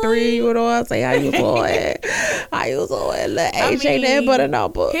 33. You know what I'm saying? How you doing? How you doing? Little age ain't nothing but a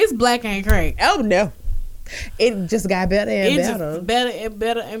number. His black ain't crack. Oh no. It just got better and better. Just better and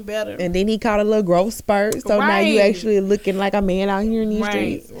better and better. And then he caught a little growth spurt. So now you actually looking like a man out here in these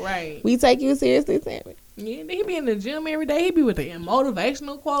streets. Right. We take you seriously, Sammy. Yeah, he be in the gym every day. He be with the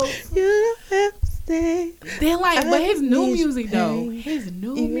motivational quotes. You don't have to stay. Then but his new music though. His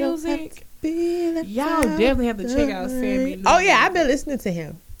new music. Y'all definitely have to check out Sammy. Oh yeah, I've been listening to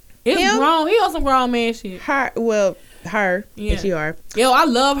him. It's grown. He on some grown man shit. Her. Yeah. H-E-R. Yo, I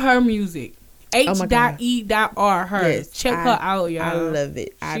love her music. H.E.R. Her. Yes, check her out, y'all. I love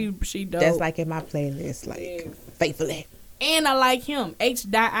it. She dope. That's in my playlist, faithfully. And I like him.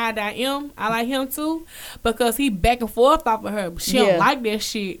 H.I.M. I like him too. Because he back and forth off of her. But she don't like that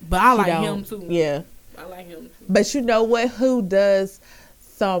shit. But I like him too. Yeah. I like him too. But you know what? Who does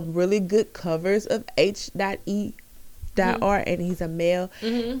some really good covers of H.E.R. and he's a male?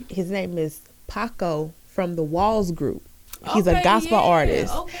 Mm-hmm. His name is Paco from the Walls Group. He's a gospel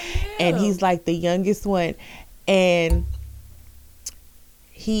artist. And he's the youngest one. And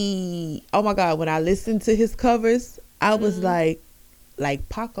oh my God, when I listened to his covers, I was like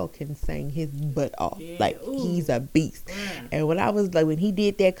Paco can sing his butt off. Yeah. He's a beast. And when I was when he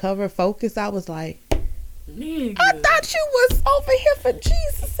did that cover, Focus, I was like, nigga, I thought you was over here for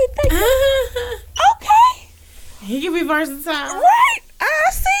Jesus and okay. He can be versatile. Right.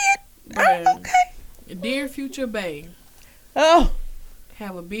 I see it. Okay. Dear future bae. Oh.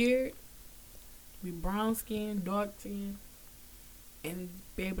 Have a beard, be brown skin, dark skin, and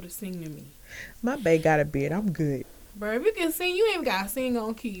be able to sing to me. My bae got a beard. I'm good. Bro, if you can sing, you ain't got to sing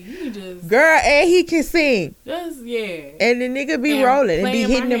on key. You can just... Girl, and he can sing. Just, yeah. And the nigga be rolling and be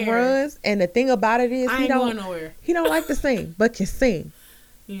hitting them runs. And the thing about it is, he don't going nowhere. He don't like to sing, but can sing.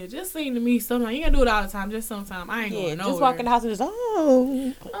 Yeah, just sing to me sometimes. You gotta do it all the time. Just sometimes. I ain't going nowhere. Just walk in the house and just,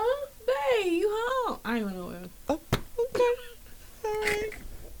 babe, you home. I ain't going nowhere. Oh, okay. All right.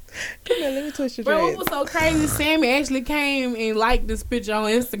 Come here, let me twist your dress. Bro, it was so crazy. Sammy actually came and liked this picture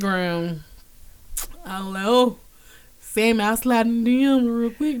on Instagram. I'm like, oh, Sammy, I slide in the DMs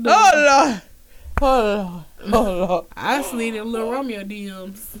real quick, though. Oh, Lord. I slid in Lil Romeo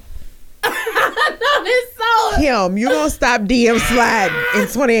DMs. No, this so Kim, you gonna stop DM sliding in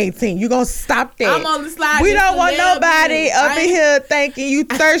 2018. You gonna stop that. I'm on the slide. We don't want nobody up in here thinking you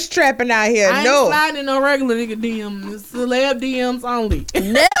thirst trapping out here. I ain't sliding no regular nigga DMs. It's celeb DMs only. That don't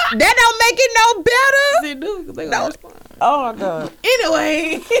make it no better. It do, 'cause they gonna respond. Oh my God.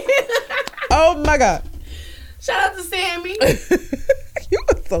 Anyway. Oh my God. Shout out to Sammy. You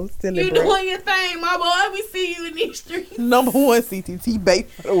were so silly, You bro. doing your thing, my boy. We see you in these streets. Number 1 CTT bait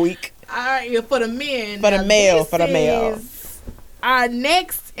for the week. All right, yeah, for the men. For the Now, male, this for the male. is our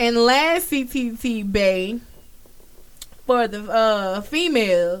next and last CTT bay for the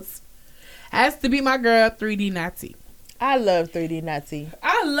females has to be my girl 3D Natty. I love 3D Natty.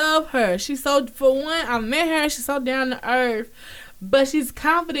 I love her. She's so, for one, I met her. She's so down to earth, but she's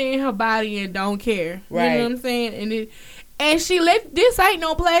confident in her body and don't care. Right. You know what I'm saying? And she this ain't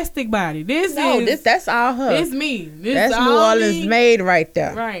no plastic body. That's all her. It's me. That's all New Orleans me. made right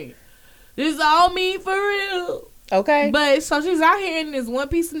there. Right. This is all me for real. Okay. But so she's out here in this one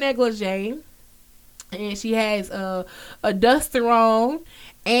piece of negligee, and she has a duster on,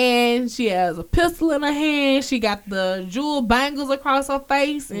 and she has a pistol in her hand. She got the jewel bangles across her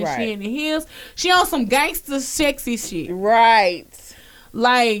face, and she in the heels. She on some gangster sexy shit. Right.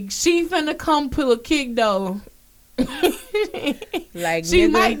 Like she finna come pull a kick though. Like she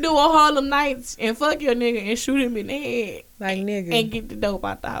nigga, might do a Harlem Nights and fuck your nigga and shoot him in the head. Like nigga. And get the dope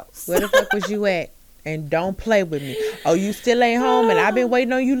out the house. Where the fuck was you at? And don't play with me. Oh, you still ain't home and I've been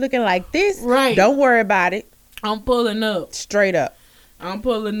waiting on you looking like this? Right. Don't worry about it. I'm pulling up. Straight up. I'm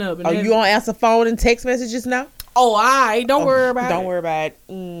pulling up. And Oh, you on answer phone and text messages now? Oh, don't worry about it. Don't worry about it.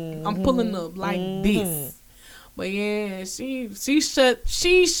 Mm-hmm. I'm pulling up like this. But yeah, she shut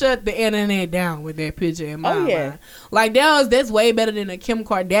the internet down with that picture in my mind. Like that's way better than a Kim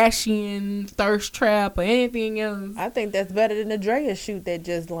Kardashian thirst trap or anything else. I think that's better than the Drea shoot that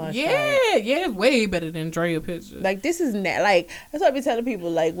just launched. Yeah, it's way better than Drea picture. Like this is like that's what I be telling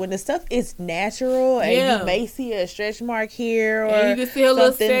people. Like when the stuff is natural and you may see a stretch mark here or and you can see a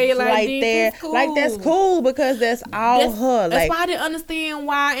little something like there, cool. like that's cool because that's all her. That's like why I didn't understand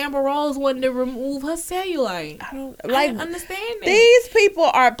why Amber Rose wanted to remove her cellulite. I I didn't understand that. These people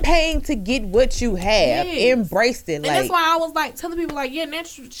are paying to get what you have. Yes. Embrace it. And that's why I was like telling people like, yeah,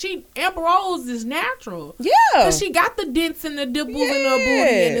 natural. Amber Rose is natural. Yeah, cause she got the dents and the dimples in her booty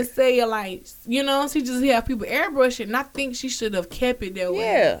and the cellulite. You know, she just have people airbrush it, and I think she should have kept it that way.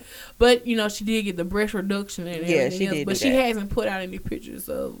 Yeah, but you know, she did get the breast reduction and everything she else, did. But she hasn't put out any pictures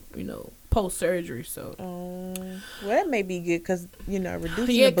of post surgery. So well, that may be good because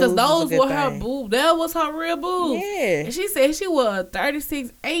reducing. Yeah, because those were her boobs. That was her real boobs. Yeah, and she said she was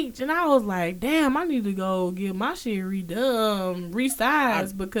 36H, and I was like, damn, I need to go get my shit redone,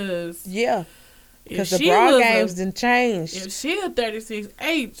 resized because because the bra games didn't change. If she a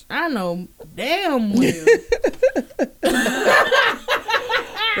 36H, I know damn well.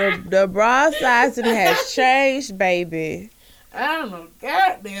 the bra sizing has changed, baby. I don't know,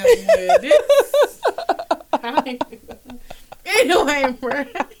 goddamn well. Anyway, bro.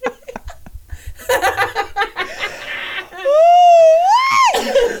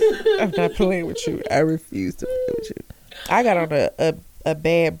 I'm not playing with you. I refuse to play with you. I got on a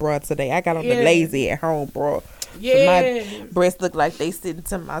bad bra today. I got on the lazy at home bra. Yeah. So my breasts look like they sitting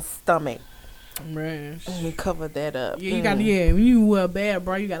to my stomach. Man. Let me cover that up. Yeah, you gotta. Yeah, when you wear bad,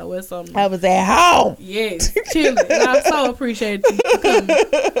 bro, you gotta wear something. I was at home. Yes, chilling. And I so appreciate you for coming.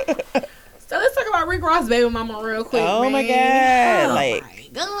 So let's talk about Rick Ross' baby mama real quick. Oh man. my god! Oh like, my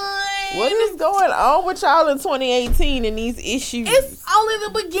god. What is going on with y'all in 2018 and these issues? It's only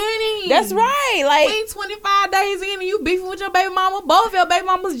the beginning. That's right. Like, we 25 days in and you beefing with your baby mama. Both your baby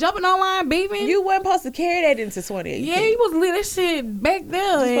mamas jumping online beefing. You wasn't supposed to carry that into 2018. Yeah, you was leave that shit back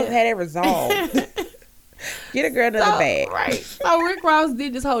there. You supposed to have that resolved. Get a girl another bag. Right. So Rick Ross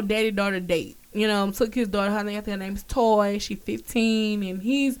did this whole daddy-daughter date. Took his daughter, I think her name's Toy. She's 15, and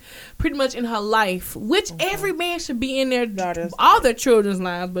he's pretty much in her life, which every man should be in their daughters, all their children's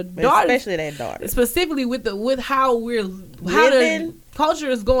lives, but daughters, especially that daughter, specifically with how the culture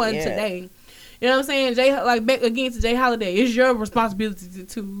is going today. You know what I'm saying? Back again to Jay Holiday, it's your responsibility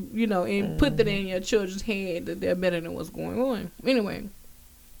to and put that in your children's head that they're better than what's going on. Anyway,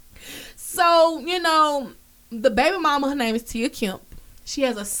 so the baby mama, her name is Tia Kemp. She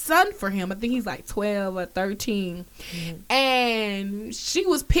has a son for him. I think he's like 12 or 13. Mm-hmm. And she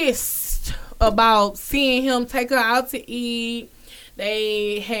was pissed about seeing him take her out to eat.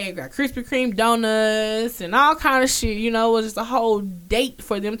 They had got Krispy Kreme donuts and all kind of shit. It was just a whole date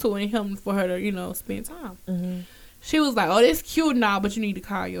for them two and him for her to, spend time. Mm-hmm. She was like, oh, that's cute now, but you need to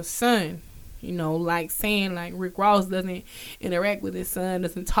call your son. Saying Rick Ross doesn't interact with his son,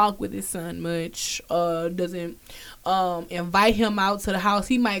 doesn't talk with his son much, doesn't invite him out to the house.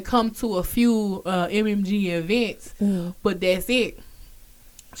 He might come to a few MMG events, but that's it.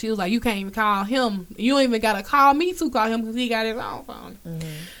 She was like, you can't even call him. You don't even gotta call me to call him because he got his own phone. Mm-hmm.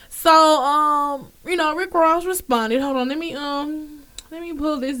 So, Rick Ross responded. Hold on, let me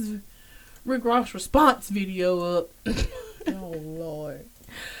pull this Rick Ross response video up. Oh Lord.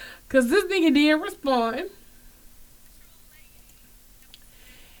 Because this nigga didn't respond.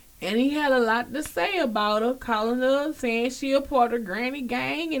 And he had a lot to say about her, calling her, saying she a part of Granny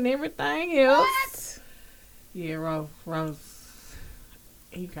Gang and everything else. What? Yeah, Ross,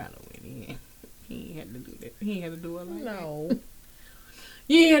 he kind of went in. He ain't had to do that. He ain't had to do it like that. No.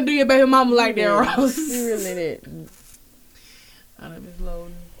 You ain't had to do your baby mama like that, Ross. You really didn't. I know it's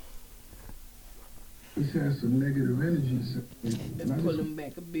loading. He's had some negative energy. Let's pull him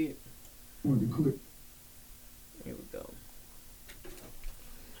back a bit. Want to clip. Here we go.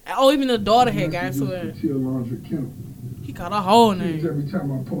 Oh, even the daughter had got to it. He called her whole name. Every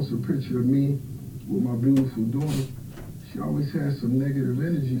time I post a picture of me with my beautiful daughter, she always has some negative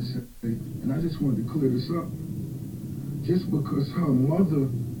energy. And I just wanted to clear this up. Just because her mother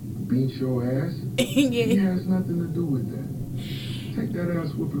beat your ass, it has nothing to do with that. Take that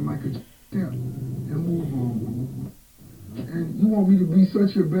ass whooping like a champ and move on. And you want me to be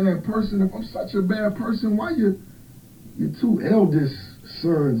such a bad person? If I'm such a bad person, why your two eldest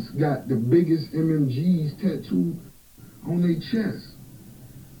sons got the biggest MMGs tattooed on their chest?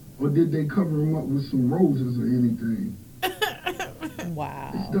 Or did they cover them up with some roses or anything?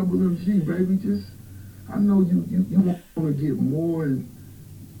 Wow. It's double MG, baby. Just, I know you want to get more, and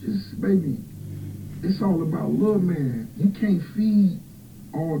just, baby, it's all about love, man. You can't feed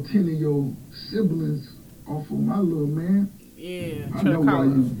all 10 of your siblings off of my little man. Yeah. I know why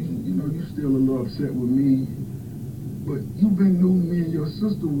you still a little upset with me, but you been knew me and your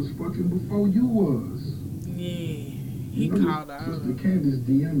sister was fucking before you was. Yeah. He called out. Sister Candace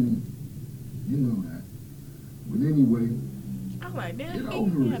DM me. You know that. But anyway, I'm like,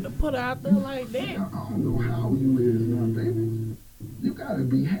 damn, he had to put her out there like that. I don't know how you is now, baby. You gotta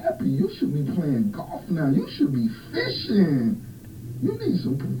be happy. You should be playing golf now. You should be fishing. You need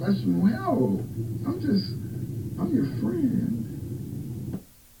some professional help. I'm your friend.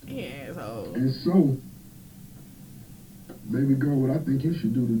 Yeah, asshole. And so, baby girl, what I think you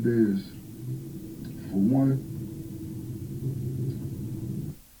should do today is, for one,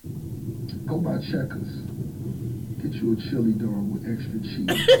 go buy Checkers. Get you a chili dog with extra cheese.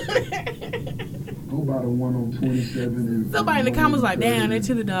 Go buy the one on 27. And somebody in the comments like, damn, that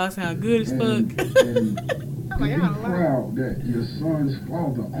chili dog sound good as fuck. And be proud that your son's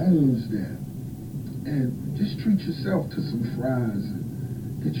father owns that. And just treat yourself to some fries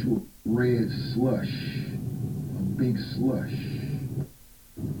and get you a red slush. A big slush.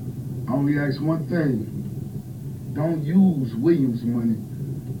 I only ask one thing. Don't use Williams' money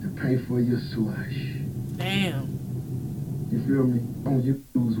to pay for your slush. Damn. You feel me? Don't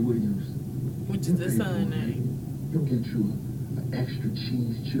use Williams. Which is the son name. You'll get you an extra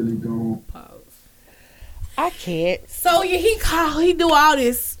cheese chili dog. Pause. I can't. So yeah, he do all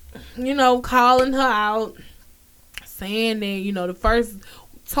this, calling her out, saying that, the first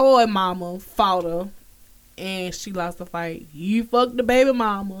toy mama fought her and she lost the fight. He fucked the baby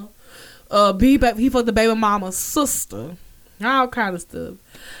mama. He fucked the baby mama's sister. All kind of stuff.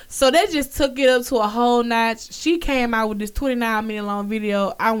 So that just took it up to a whole notch. She came out with this 29-minute long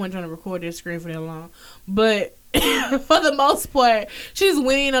video. I wasn't trying to record that screen for that long. But for the most part, she's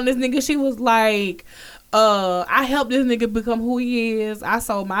winning on this nigga. She was like, I helped this nigga become who he is. I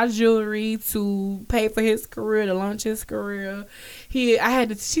sold my jewelry to pay for his career, to launch his career. She said I had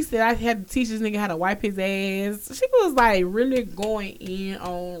to teach this nigga how to wipe his ass. She was like really going in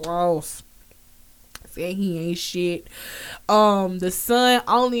on Ross. Saying he ain't shit. The son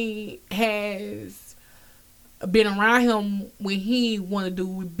only has been around him when he want to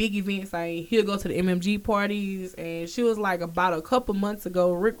do big events. Like he'll go to the MMG parties, and she was like about a couple months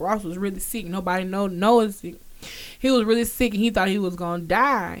ago, Rick Ross was really sick. Nobody knows it. He was really sick, and he thought he was gonna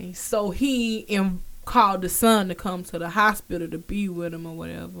die. So he called the son to come to the hospital to be with him or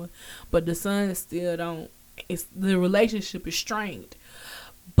whatever. But the son still don't. The relationship is strained.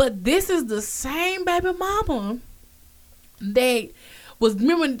 But this is the same baby mama that was,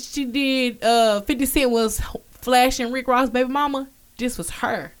 remember when she did 50 Cent was flashing Rick Ross' baby mama? This was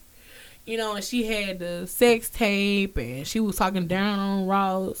her. And she had the sex tape and she was talking down on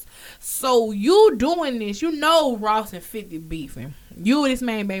Ross. So you doing this, Ross and 50 beefing. You and this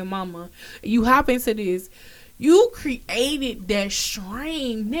man baby mama, you hop into this. You created that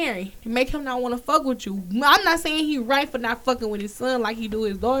strain there to make him not want to fuck with you. I'm not saying he right for not fucking with his son like he do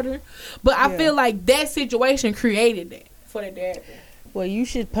his daughter, but I feel like that situation created that for the dad. Well, you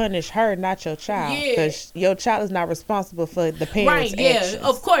should punish her, not your child, because your child is not responsible for the parents' actions.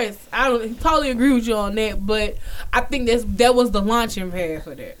 Of course. I totally agree with you on that, but I think that was the launching pad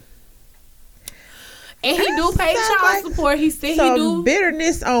for that. And he do pay child support. He said he do.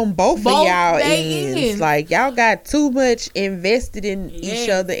 Bitterness on both of y'all ends. Like, y'all got too much invested in each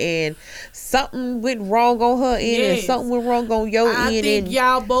other, and something went wrong on her end, and something went wrong on your end. I think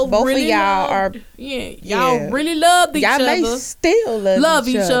y'all both really of y'all are. Y'all really loved each other. Y'all may still love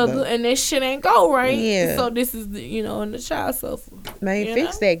each other, and that shit ain't go right. Yeah. So this is in the child suffer. Man,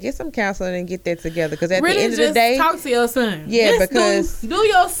 fix that. Get some counseling and get that together. Because at really the end of the day, talk to your son. Yeah, because do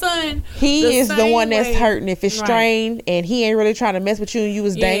your son. He is the one that's hurting. If it's strained and he ain't really trying to mess with you, and you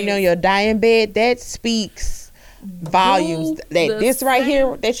was dangling on your dying bed, that speaks volumes. This right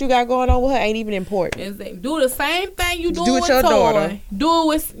here that you got going on with her ain't even important. Do the same thing you do with your daughter.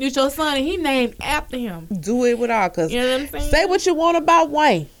 Do it with your son, and he named after him. Do it with all, cause you know what I'm saying? Say what you want about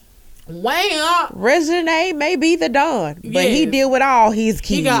Wayne. Regina may be the Don, but he deal with all his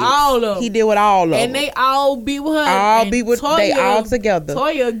kids. He got all of them. He deal with all of them, and they all be with her. Toya, they all together.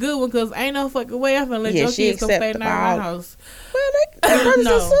 Toya a good one, because ain't no fucking way I'm gonna let your kids come stay in our house. Well, they brothers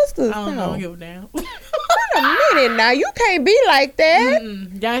and sisters. I don't give a damn. Wait a minute now, you can't be like that.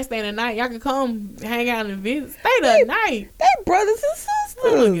 Y'all ain't staying the night. Y'all can come hang out and visit. Stay the night. They brothers and sisters.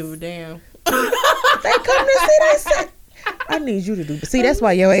 I don't give a damn. They come to see that shit. I need you to do. See, that's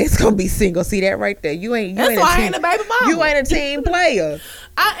why your ass gonna be single. See that right there. You ain't. That's why I ain't a baby mama. You ain't a team player.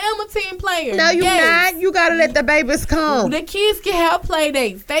 I am a team player. No, you not. You gotta let the babies come. The kids can have play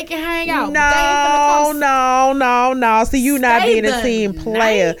dates. They can hang out. No. See, you not being a team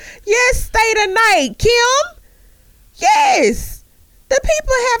player. Yes, stay the night, Kim. Yes, the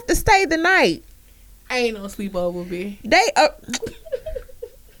people have to stay the night. Ain't no sleepover, bitch. They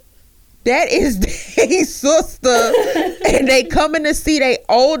that is their sister, and they coming to see their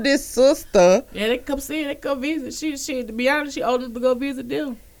oldest sister. Yeah, they come see, they come visit. She to be honest, she old enough to go visit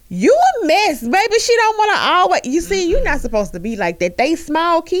them. You a mess, baby. She don't want to always. You see, you're not supposed to be like that. They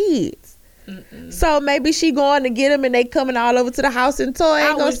small kids. So maybe she going to get them, and they coming all over to the house, and Toy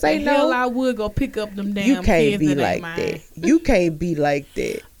ain't gonna say no. Hell, I would go pick up them damn. You can't kids be like that. You can't be like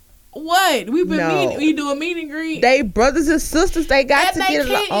that. What? We do a meet and greet. They brothers and sisters. They got and to get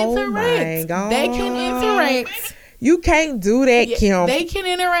interact. Oh my God. They can interact. You can't do that, Kim. They can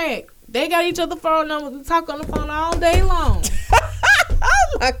interact. They got each other phone numbers and talk on the phone all day long.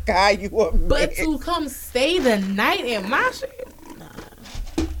 Oh my God, you a man. But to come stay the night in my shit, nah.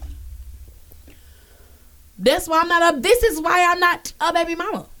 That's why I'm not this is why I'm not a baby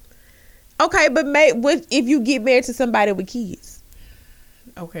mama. Okay, but what if you get married to somebody with kids?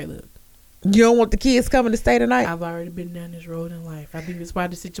 Okay, look. You don't want the kids coming to stay tonight? I've already been down this road in life. I think that's why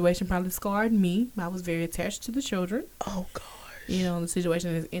the situation probably scarred me. I was very attached to the children. Oh, gosh. You know, the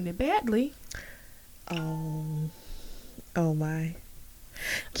situation has ended badly. Oh my.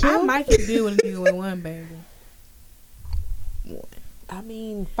 I might can deal with a nigga with one baby. I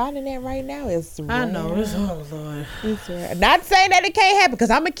mean, finding that right now is rare. I know. Oh, Lord. It's rare. Not saying that it can't happen, because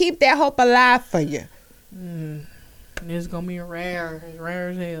I'm going to keep that hope alive for you. It's going to be rare. It's rare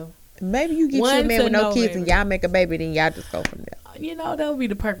as hell. Maybe you get you a man with no kids and y'all make a baby, then y'all just go from there. You know, that would be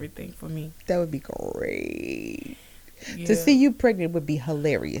the perfect thing for me. That would be great. Yeah. To see you pregnant would be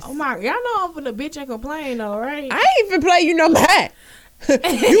hilarious. Oh my, y'all know I'm finna bitch and complain though, right? I ain't even play you no mind. You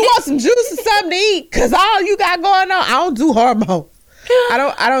want some juice or something to eat? Cause all you got going on, I don't do hormones.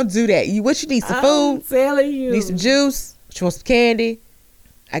 I don't do that. What you need? Some food? I'm telling you. Need some juice? You want some candy?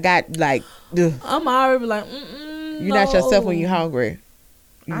 I got like. Ugh. I'm already like, you're not yourself when you're hungry.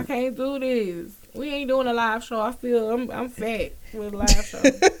 I can't do this. We ain't doing a live show. I feel I'm fat with a live show.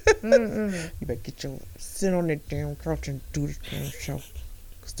 You better sit on that damn couch and do this damn show.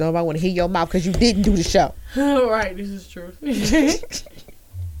 Cause nobody want to hear your mouth because you didn't do the show. Right, this is true.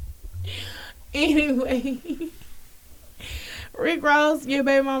 Anyway, Rick Ross, your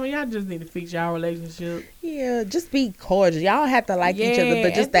baby mama, y'all just need to fix y'all relationship. Yeah, just be cordial. Y'all don't have to like each other,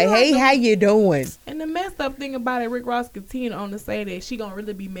 but just say, hey, how you doing? And the messed up thing about it, Rick Ross continued on to say that she gonna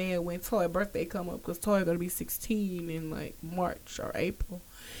really be mad when Toy's birthday come up, because Toy gonna be 16 in like March or April.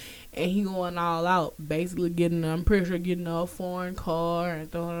 And he going all out, basically I'm pretty sure getting a foreign car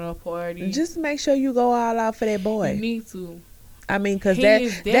and throwing a party. Just make sure you go all out for that boy. You need to. I mean, because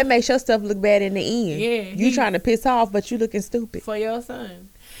that makes your stuff look bad in the end. Yeah. You trying to piss off, but you looking stupid. For your son.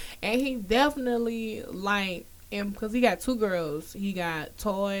 And he definitely, like, because he got two girls. He got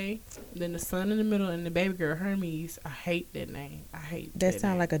Toy, then the son in the middle, and the baby girl, Hermes. I hate that name. That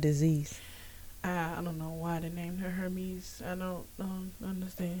sound like a disease. I don't know why they named her Hermes. I don't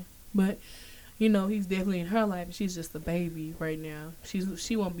understand. But, you know, he's definitely in her life, and she's just a baby right now.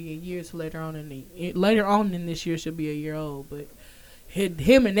 She won't be a year till later on in this year she'll be a year old. But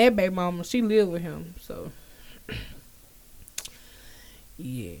him and that baby mama, she live with him. So,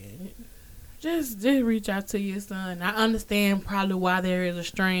 yeah. just reach out to your son. I understand probably why there is a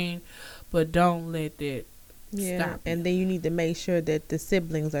strain, but don't let that stop. And then you need to make sure that the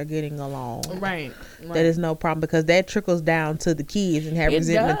siblings are getting along. Right. That is no problem, because that trickles down to the kids and have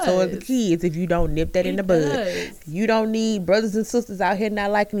resentment toward the kids if you don't nip that in the bud. You don't need brothers and sisters out here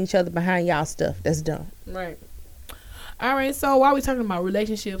not liking each other behind y'all stuff. That's dumb. Right. All right, so while we're talking about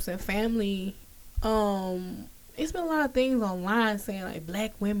relationships and family, it's been a lot of things online saying like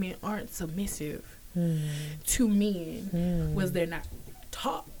black women aren't submissive to men, was they're not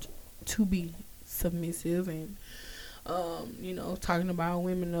taught to be submissive, and you know, talking about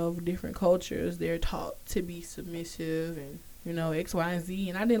women of different cultures, they're taught to be submissive, and you know, X, Y, and Z.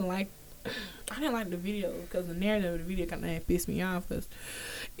 And I didn't like the video because the narrative of the video kind of pissed me off, because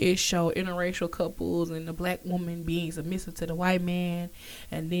it showed interracial couples and the black woman being submissive to the white man,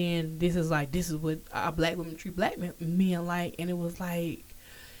 and then this is what our black women treat black men like, and it was like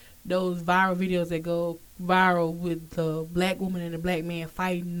those viral videos that go viral with the black woman and the black man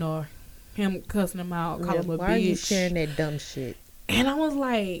fighting, or him cussing him out, calling him a bitch. Why are you sharing that dumb shit? And I was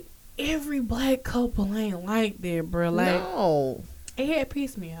like, every black couple ain't like that, bro. Like, no. It had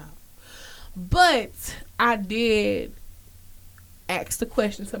pissed me off. But I did ask the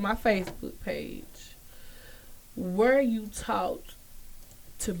question to my Facebook page. Were you taught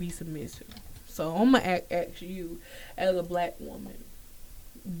to be submissive? So I'm going to ask you, as a black woman,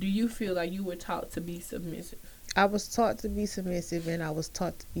 do you feel like you were taught to be submissive? I was taught to be submissive, and I was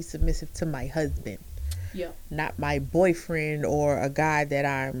taught to be submissive to my husband. Yeah. Not my boyfriend or a guy that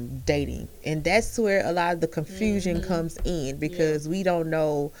I'm dating. And that's where a lot of the confusion comes in, because we don't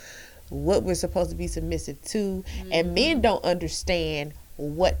know what we're supposed to be submissive to, and men don't understand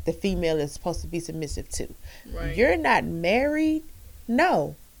what the female is supposed to be submissive to. Right. You're not married.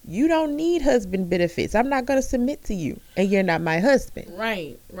 No, you don't need husband benefits. I'm not going to submit to you, and you're not my husband.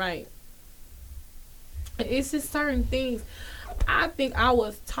 Right. It's just certain things. I think I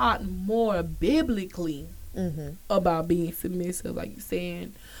was taught more biblically about being submissive, like you're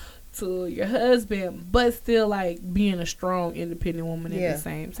saying, to your husband, but still like being a strong, independent woman at the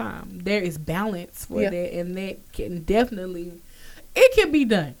same time. There is balance for that, and that can definitely, it can be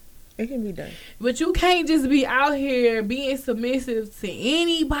done. It can be done. But you can't just be out here being submissive to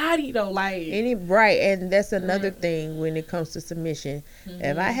anybody, though. Like right, and that's another thing when it comes to submission.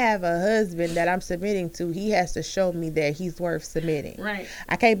 If I have a husband that I'm submitting to, he has to show me that he's worth submitting. Right.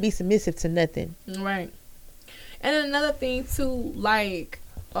 I can't be submissive to nothing. Right. And then another thing too, like,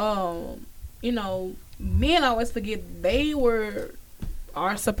 you know, men always forget they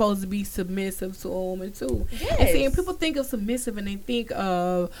are supposed to be submissive to a woman too. Yes. And see, people think of submissive and they think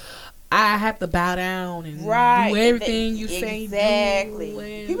of, I have to bow down and do everything you say.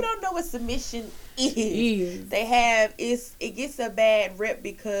 Exactly. People don't know what submission is. It gets a bad rep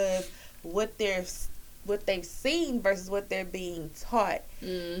because what they've seen versus what they're being taught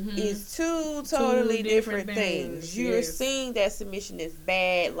is two totally different things. You're seeing that submission is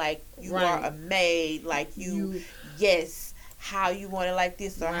bad, like you are a maid, like you how you want it like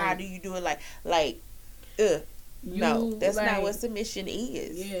this, or how do you do it no, that's not what submission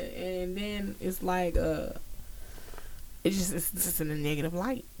is. Yeah, and then it's like it's just in a negative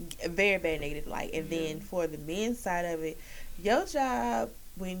light. A very bad negative light. And then for the men's side of it, your job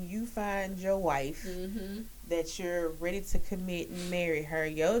when you find your wife that you're ready to commit and marry her,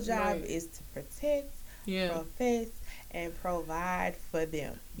 your job is to protect, profess, and provide for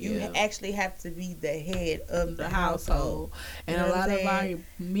them. You actually have to be the head of the household. And a lot of our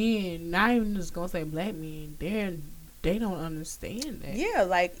men, not even just gonna say black men, they don't understand that. Yeah,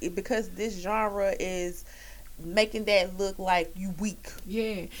 like because this genre is making that look like you weak.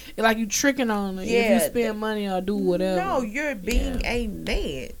 Yeah, like you tricking on it. If you spend money or do whatever. No, you're being a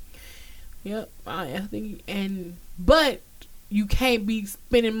man. Yep, I think, but you can't be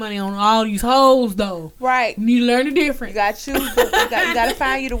spending money on all these hoes though. Right. You learn the difference. You got you gotta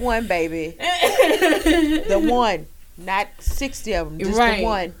find you the one, baby. The one, not 60 of them, just the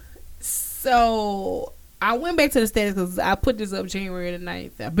one. So I went back to the status because I put this up January the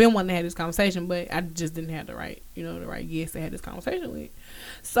 9th. I've been wanting to have this conversation, but I just didn't have the right guests to have this conversation with.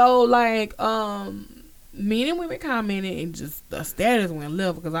 So like, men and women commented, and just the status went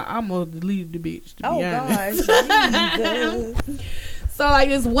left because I almost deleted the bitch, to be honest. Gosh. So like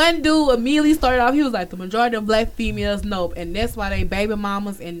this one dude immediately started off, he was like, the majority of black females nope, and that's why they baby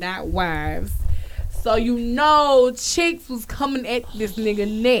mamas and not wives. So chicks was coming at this nigga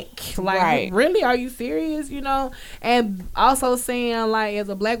neck. Like, really? Are you serious? And also saying, like, as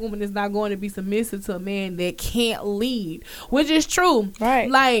a black woman is not going to be submissive to a man that can't lead. Which is true.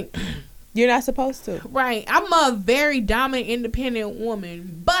 Right. Like, you're not supposed to. Right. I'm a very dominant, independent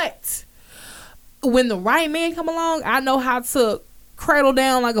woman. But when the right man come along, I know how to cradle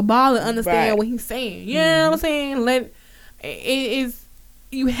down like a ball and understand Right. what he's saying. You know what I'm saying?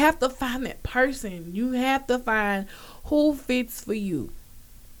 You have to find that person. You have to find who fits for you.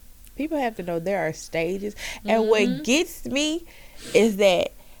 People have to know there are stages. And what gets me is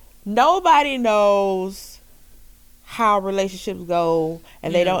that nobody knows how relationships go,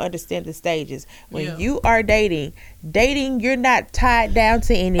 and they don't understand the stages. When you are dating, you're not tied down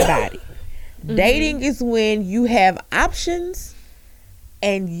to anybody. Dating is when you have options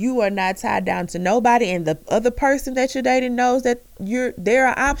and you are not tied down to nobody, and the other person that you're dating knows that they're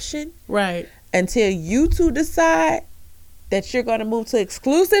an option. Right. Until you two decide that you're going to move to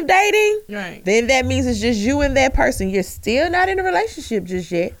exclusive dating, right? Then that means it's just you and that person. You're still not in a relationship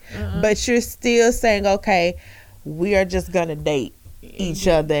just yet, but you're still saying, okay, we are just going to date each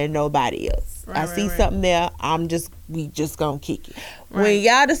other and nobody else. I see something there. We just gonna kick it. Right. When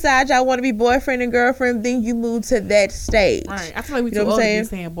y'all decide y'all want to be boyfriend and girlfriend, then you move to that stage. Right. I feel like we too old to be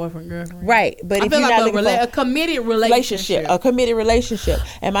saying boyfriend girlfriend. Right. But I if you're like not looking for a committed relationship, a committed relationship,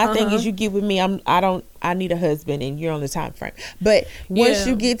 and my thing is, you get with me, I need a husband, and you're on the time frame. But once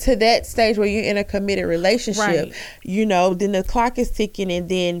you get to that stage where you're in a committed relationship, you know, then the clock is ticking, and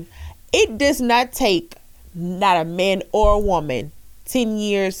then it does not take not a man or a woman 10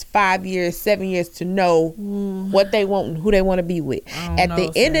 years, 5 years, 7 years to know what they want and who they want to be with. At the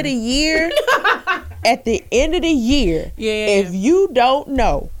end of the year, if you don't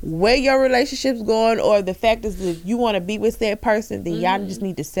know where your relationship's going, or the fact is that you want to be with that person, then y'all just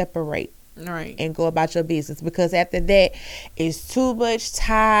need to separate. Right. And go about your business, because after that it's too much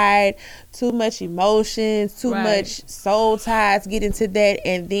tide, too much emotions, too much soul ties get into that,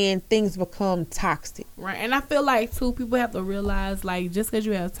 and then things become toxic. Right. And I feel like too, people have to realize, like, just because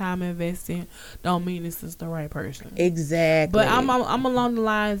you have time invested don't mean this is the right person. Exactly. But I'm along the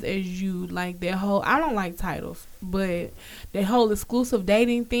lines as you, like, that whole, I don't like titles, but that whole exclusive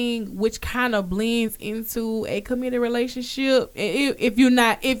dating thing, which kind of blends into a committed relationship, if you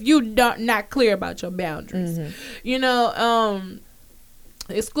not clear about your boundaries. You know,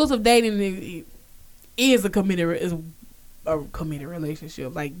 exclusive dating is a committed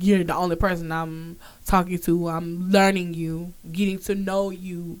relationship. Like, you're the only person I'm talking to. I'm learning you, getting to know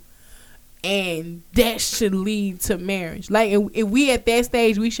you, and that should lead to marriage. Like, if we at that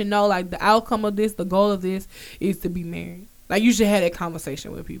stage, we should know, like, the outcome of this, the goal of this is to be married. Like, you should have that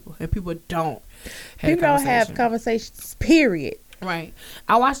conversation with people, and people don't have conversations, period. Right.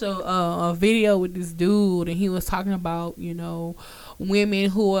 I watched a video with this dude, and he was talking about, you know, women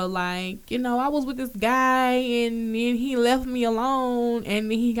who are like, you know, I was with this guy and then he left me alone,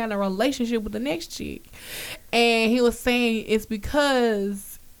 and then he got in a relationship with the next chick. And he was saying it's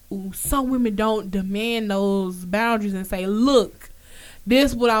because some women don't demand those boundaries and say, look,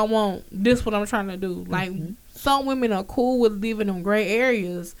 this what I want, this what I'm trying to do. Like, some women are cool with living in gray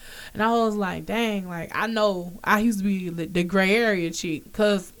areas, and I was like, dang, like, I know I used to be the gray area chick,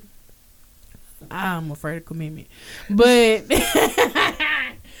 because I'm afraid of commitment, but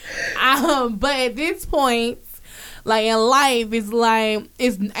but at this point, like, in life, it's like,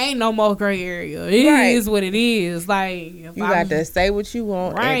 ain't no more gray area. It is what it is. Like, you got to say what you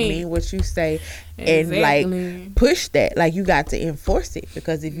want and mean what you say, and like, push that. Like, you got to enforce it,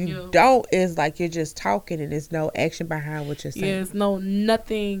 because if you don't, it's like you're just talking and there's no action behind what you're saying.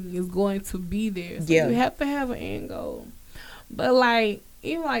 Nothing is going to be there. So you have to have an end goal. But like,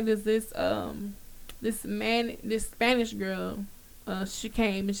 even like this Spanish girl, she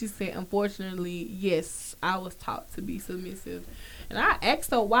came and she said, unfortunately, yes, I was taught to be submissive. And I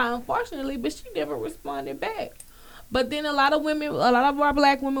asked her why, unfortunately, but she never responded back. But then a lot of our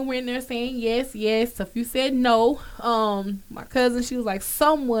black women were in there saying yes. A few said no. My cousin, she was like,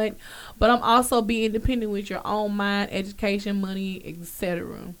 somewhat, but I'm also be independent with your own mind, education, money,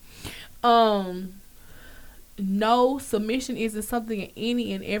 etc. No, submission isn't something that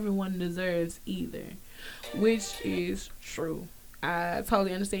any and everyone deserves either, which is true. I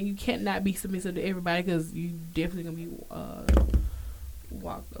totally understand. You cannot be submissive to everybody, because you definitely gonna be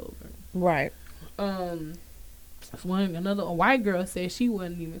walked over. Right. Another white girl said she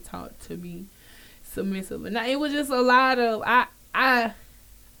wasn't even taught to be submissive, and it was just a lot of I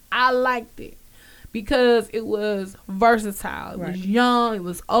liked it because it was versatile. It was young. It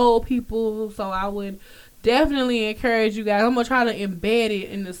was old people. So I would definitely encourage you guys. I'm gonna try to embed it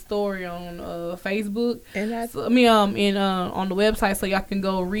in the story on Facebook, and on the website, so y'all can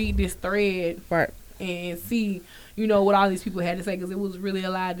go read this thread. Right. and see, you know, what all these people had to say, because it was really a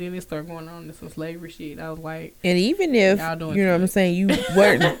lot. Then it started going on to some slavery shit. I was like, and even if, you know what I'm saying, you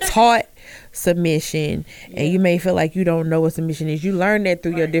weren't taught submission, and you may feel like you don't know what submission is, you learn that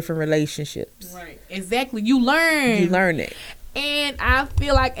through your different relationships. Right. Exactly. You learn it. And I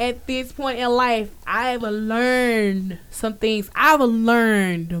feel like at this point in life, I've learned some things. I've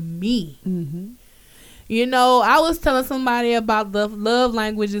learned me. Mm-hmm. You know, I was telling somebody about the love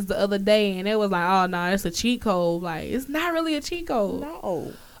languages the other day, and it was like, oh, no, it's a cheat code. Like, it's not really a cheat code.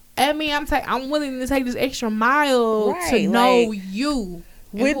 No. I mean, I'm willing to take this extra mile to know you.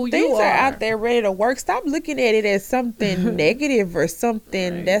 When things are out there ready to work, stop looking at it as something negative or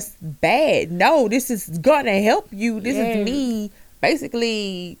something that's bad. No, this is gonna help you. This is me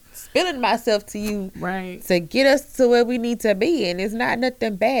basically spilling myself to you to get us to where we need to be. And it's not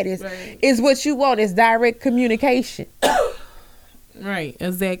nothing bad. It's what you want. It's direct communication. Right,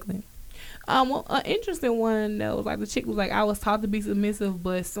 exactly. Well, an interesting one that was like, the chick was like, I was taught to be submissive,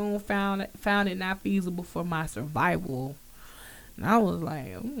 but soon found it not feasible for my survival. And I was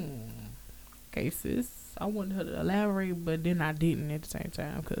like, okay, sis. I wanted her to elaborate, but then I didn't at the same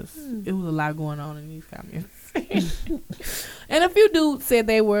time, because it was a lot going on in these comments. And a few dudes said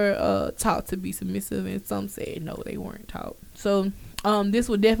they were taught to be submissive, and some said no, they weren't taught. So this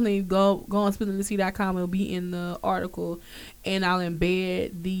will definitely go on spillingthesea.com. It'll be in the article, and I'll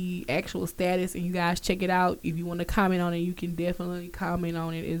embed the actual status, and you guys check it out. If you want to comment on it, you can definitely comment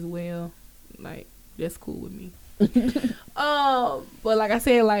on it as well. Like, that's cool with me. But like I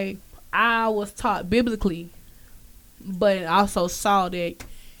said, like, I was taught biblically, but also saw that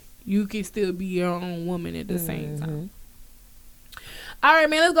you can still be your own woman at the same time. All right,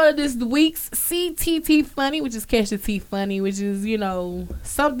 man, let's go to this week's CTT Funny, which is Catch the T Funny, which is, you know,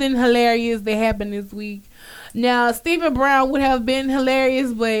 something hilarious that happened this week. Now, Stephen Brown would have been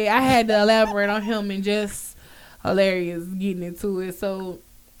hilarious, but I had to elaborate on him and just hilarious getting into it. So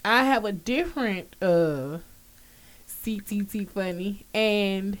I have a different CTT Funny,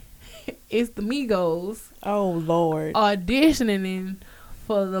 and it's the Migos. Oh, Lord. Auditioning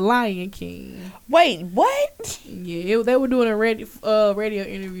for the Lion King. Wait, what? Yeah, they were doing a radio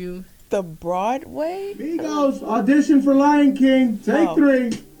interview. The Broadway? Migos, audition for Lion King. Take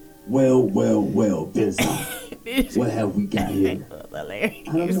 3. Well, Vincent. What have we got here? Hilarious.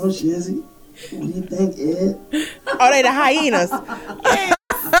 I don't know, Shizzy. What do you think, Ed? Oh, they the hyenas.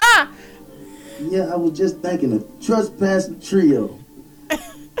 Yeah, I was just thinking a trespassing trio.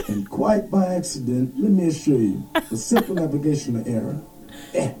 And quite by accident, let me assure you, a simple navigational error.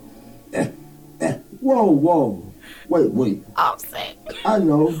 Whoa. Wait. I'm sick. I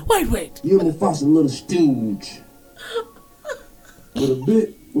know. Wait. You're Mufasa little stooge. With a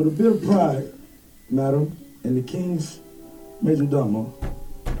bit of pride, madam, and the king's major domo.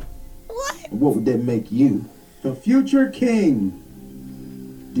 What would that make you? The future king.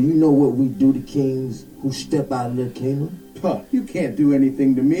 Do you know what we do to kings who step out of their kingdom? Puh, you can't do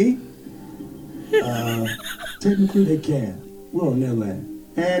anything to me. Technically they can. We're on their land.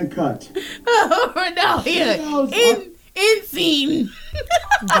 And cut. Oh, no, here. In scene.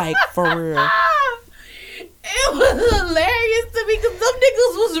 Like, for real. It was hilarious to me, because some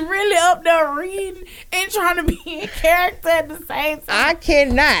niggas was really up there reading and trying to be in character at the same time. I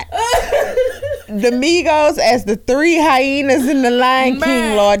cannot. The Migos as the 3 hyenas in the Lion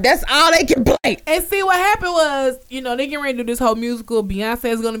King, Lord. That's all they can play. And see, what happened was, you know, they getting ready to do this whole musical. Beyonce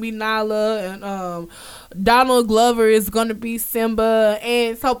is going to be Nala, and Donald Glover is going to be Simba.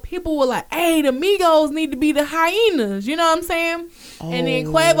 And so people were like, hey, the Migos need to be the hyenas. You know what I'm saying? Oh, and then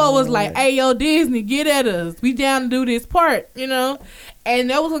Quavo was like, hey, yo, Disney, get at us. We down to do this part, you know? And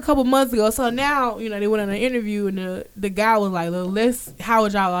that was a couple months ago. So now, you know, they went on an interview, and the guy was like, look, how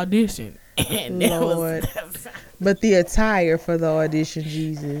would y'all audition? And Lord. But the attire for the audition,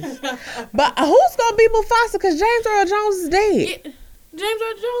 Jesus. But who's going to be Mufasa? Because James Earl Jones is dead. James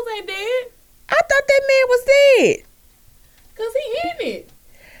Earl Jones ain't dead. I thought that man was dead. Because he in it.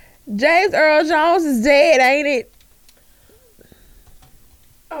 James Earl Jones is dead, ain't it?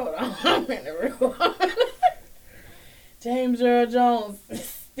 Hold on. I'm in the real one. James Earl Jones is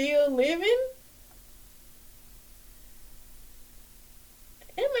still living?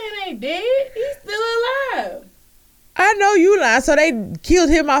 That man ain't dead. He's still alive. I know you lying. So they killed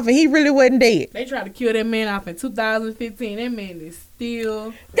him off and he really wasn't dead. They tried to kill that man off in 2015. That man is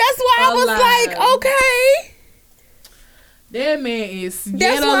still That's why alive. I was like, okay. That man is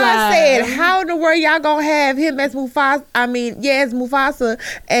That's why alive. I said, how in the world y'all gonna have him as Mufasa? I mean, as Mufasa,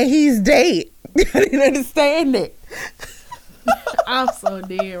 and he's dead. I didn't understand that. I'm so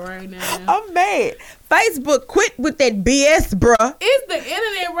dead right now. I'm mad. Facebook, quit with that BS, bruh. It's the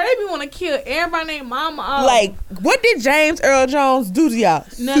internet, bro. they be want to kill everybody named Mama. Like, what did James Earl Jones do to y'all?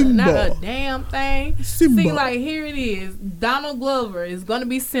 Not a damn thing. Simba. See, like, here it is. Donald Glover is gonna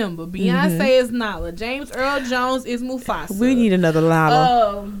be Simba. Beyonce is Nala. James Earl Jones is Mufasa. We need another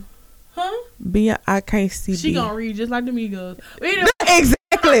Nala. I can't see. She gonna read just like the Migos.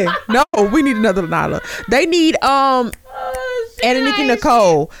 Exactly. No, we need another Nala. They need Anna Nikki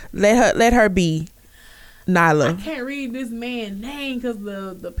Nicole. Let her be Nyla. I can't read this man's name because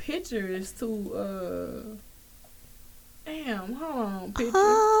the picture is too damn, hold on, picture.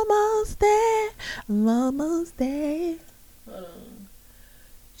 Almost there. I'm almost there. Hold on.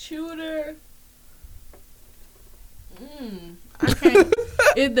 Tudor. I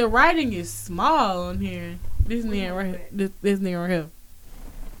can't. The writing is small on here. This name right here. This name right here.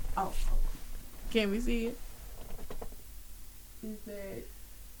 Oh. Can we see it? Is that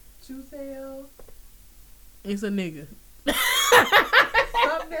Chuseo? It's a nigga.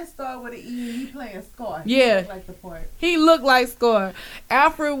 Something that start with an E. He playing Scar. Yeah. Like the part. He looked like Scar.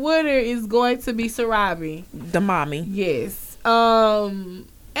 Alfred Woodard is going to be Sarabi. The mommy. Yes. And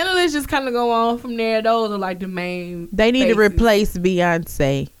let's just kind of go on from there. Those are like the main. They need faces. to replace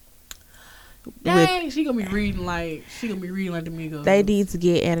Beyonce. Dang, she gonna be reading like the Migos. They need to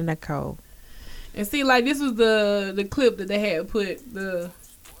get Anna Nicole. And see, like, this was the clip that they had put the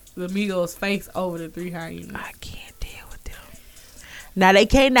Migos face over the Three Hyenas. I can't deal with them. Now they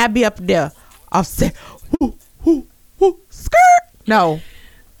cannot be up there. Offset. Skirt. No.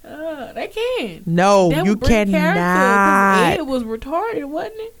 They can. No, That you would bring character, 'cause cannot. Ed was retarded,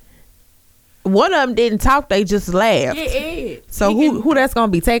 wasn't it? One of them didn't talk. They just laughed. Yeah, Ed. So who that's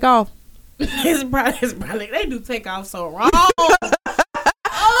gonna be? Take off. It's probably they do take off so wrong.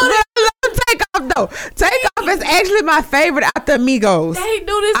 Take off though. Take off is actually my favorite after Migos. They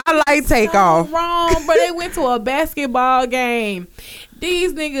do this. I like Take so Off. Wrong, but they went to a basketball game.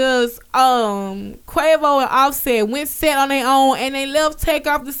 These niggas, Quavo and Offset went set on their own, and they left Take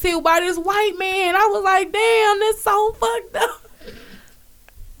Off to sit by this white man. I was like, damn, that's so fucked up.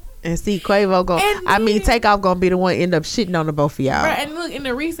 And see, Quavo Take Off gonna be the one end up shitting on the both of y'all. Right, and look, in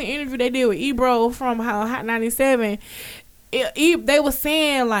the recent interview they did with Ebro from Hot 97, they were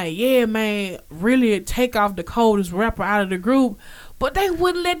saying like, yeah, man, really Take Off the coldest rapper out of the group, but they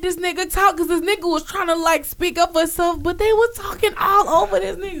wouldn't let this nigga talk because this nigga was trying to like speak up for himself, but they were talking all over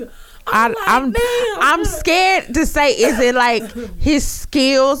this nigga. I'm scared to say, is it like his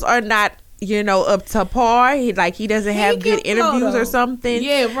skills are not, up to par? He doesn't have good interviews or something.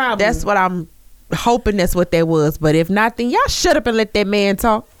 Yeah, probably. That's what I'm hoping. That's what that was. But if not, then y'all shut up and let that man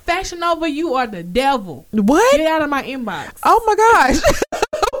talk. Fashion Nova, you are the devil. What? Get out of my inbox. Oh my gosh!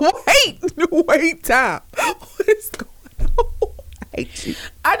 Wait, time. What is going on? I hate you.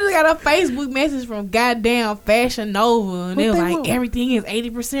 I just got a Facebook message from goddamn Fashion Nova, and they was like, everything is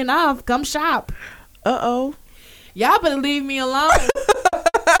 80% off. Come shop. Uh-oh. Y'all better leave me alone.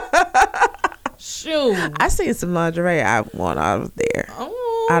 Shoot. I seen some lingerie I want out of there.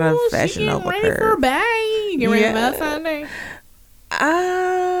 Oh, out of Fashion Nova. Ready for bang. Get ready for Sunday.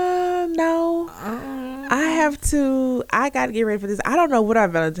 No. I gotta get ready for this. I don't know what our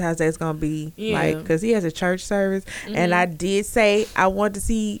Valentine's Day is gonna be like, because he has a church service, and I did say I wanted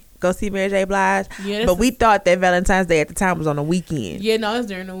to go see Mary J. Blige, but we thought that Valentine's Day at the time was on the weekend. Yeah, no, it's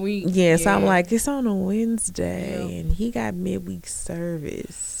during the week. Yeah, so I'm like, it's on a Wednesday, and he got midweek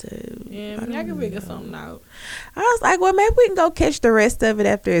service. So I can figure something out. I was like, well, maybe we can go catch the rest of it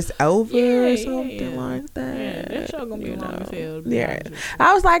after it's over or something like that. Yeah, that show gonna be long as hell. Yeah,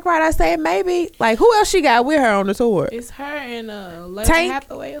 I was like, right, I said maybe. Like, who else she got with her on the tour? It's her and Layla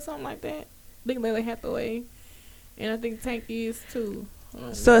Hathaway or something like that. I think Layla Hathaway, and I think Tank is too.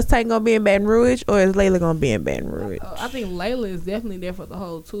 So is Tank gonna be in Baton Rouge, or is Layla gonna be in Baton Rouge? I think Layla is definitely there for the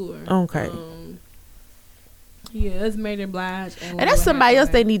whole tour. Okay. Yeah, it's Mary J. Blige, and that's somebody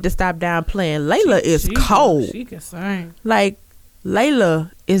else they need to stop downplaying. Layla is cold. She can sing. Like,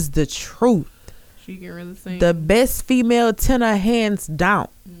 Layla is the truth. She can really sing. The best female tenor, hands down.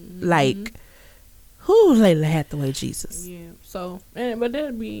 Like, who Layla Hathaway? Jesus. Yeah. So, but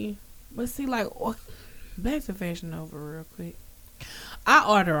that'd be. But see, like, back to Fashion Nova real quick. I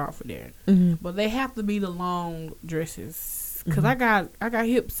order off of there, but they have to be the long dresses because I got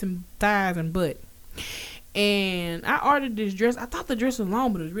hips and thighs and butt. And I ordered this dress. I thought the dress was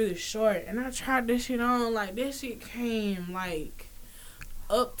long, but it was really short. And I tried this shit on. Like, this shit came, like,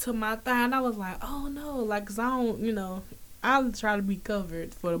 up to my thigh. And I was like, oh, no. Like, because I don't, I try to be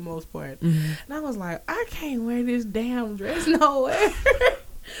covered for the most part. And I was like, I can't wear this damn dress nowhere.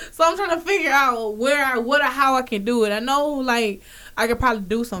 So I'm trying to figure out how I can do it. I know, like, I could probably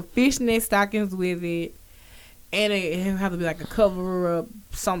do some fishnet stockings with it. And it have to be like a cover up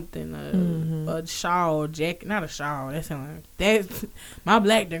something, a shawl, jacket, not a shawl. That sounds like that's my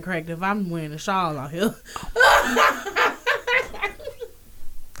black done cracked if I'm wearing a shawl out here.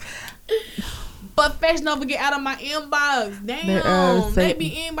 But Fashion Nova get out of my inbox. Damn, they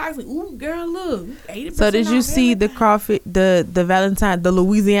be inboxing. Ooh, girl, look, 80%. So did you see the crawfish, the Valentine, the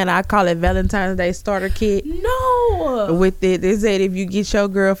Louisiana? I call it Valentine's Day starter kit. No, with it, they said if you get your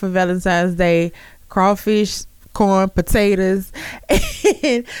girl for Valentine's Day crawfish, corn, potatoes,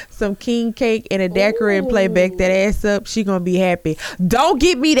 and some king cake and a daiquiri and play back that ass up, she gonna be happy. Don't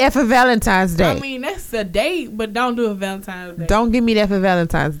get me that for Valentine's Day. I mean, that's a date, but don't do a Valentine's Day. Don't give me that for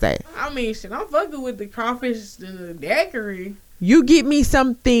Valentine's Day. I mean, shit, I'm fucking with the crawfish and the daiquiri. You get me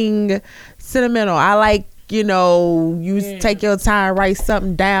something sentimental. I like, you take your time, write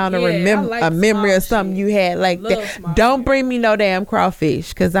something down, or remember like a memory or something you had like that. Don't bring me no damn crawfish,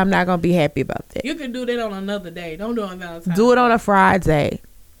 because I'm not gonna be happy about that. You can do that on another day. Don't do it on Valentine's. Do it on a Friday.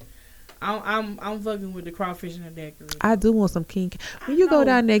 I'm fucking with the crawfish and the daiquiri. I do want some king cake. When you go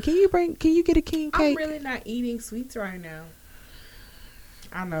down there, can you get a king cake? I'm really not eating sweets right now.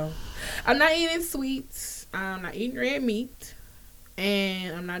 I know. I'm not eating sweets. I'm not eating red meat,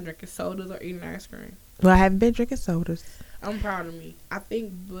 and I'm not drinking sodas or eating ice cream. Well, I haven't been drinking sodas. I'm proud of me. I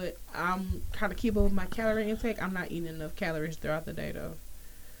think, but I'm trying to keep up with my calorie intake. I'm not eating enough calories throughout the day, though.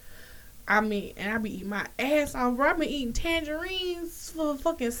 I mean, and I be eating my ass off, bro. I've been eating tangerines for a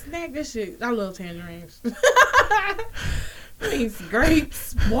fucking snack. This shit, I love tangerines. I eat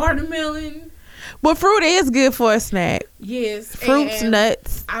grapes, watermelon. Well, fruit is good for a snack. Yes. Fruits,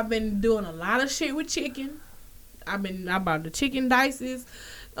 nuts. I've been doing a lot of shit with chicken. I bought the chicken dices.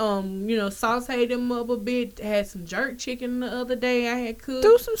 Sauteed them up a bit. Had some jerk chicken the other day I had cooked.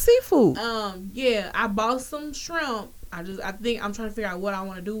 Do some seafood. Yeah, I bought some shrimp. I think I'm trying to figure out what I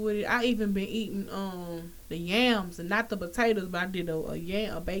want to do with it. I even been eating the yams and not the potatoes, but I did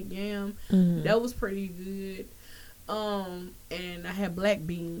a baked yam. Mm-hmm. That was pretty good. And I had black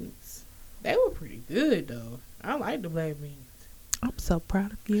beans. They were pretty good though. I like the black beans. I'm so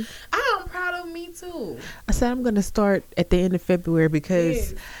proud of you. I'm proud of me too. I said I'm gonna start at the end of February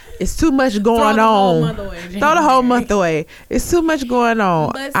because it's too much going on. Throw the whole month away. It's too much going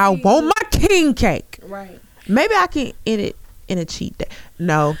on. I want my king cake. Right. Maybe I can end it in a cheat day.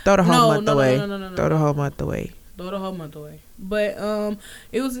 No, throw the whole month away. No. Throw the whole month away. Throw the whole month away. But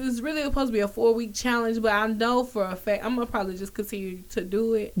it's really supposed to be a 4-week challenge. But I know for a fact I'm gonna probably just continue to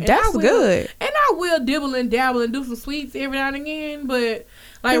do it. And that's good. And I will dibble and dabble and do some sweets every now and again. But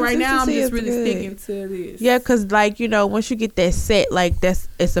like right now, I'm just really sticking to this. Yeah, because once you get that set,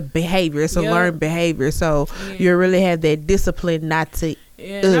 it's a behavior. It's a learned behavior. So you really have that discipline not to.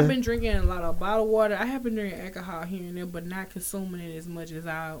 Yeah, and I've been drinking a lot of bottled water. I have been drinking alcohol here and there, but not consuming it as much as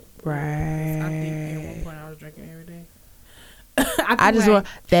I. Right. I think at one point I was drinking every day. I just want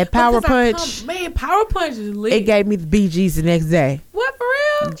that Power Punch. Man, Power Punch is lit. It gave me the BGs the next day. What, for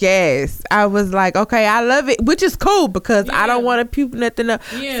real? Yes. I was like, okay, I love it, which is cool because I don't want to puke nothing up.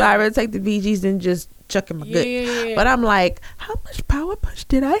 Yeah. So I rather take the BGs and just chuck in my gut. Yeah. But I'm like, how much Power Punch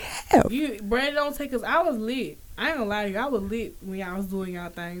did I have? Brandon don't take us. I was lit. I ain't gonna lie to you. I was lit when y'all was doing y'all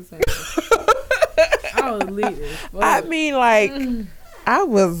things. I was lit. I mean, I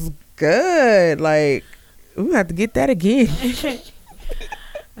was good. We have to get that again.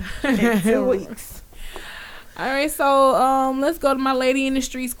 In 2 weeks. All right, so let's go to my lady in the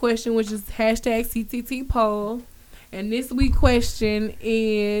streets question, which is #CTT poll. And this week's question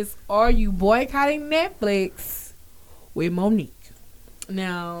is: are you boycotting Netflix with Monique?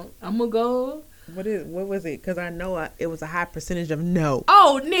 Now I'm gonna go. What was it? Because I know it was a high percentage of no.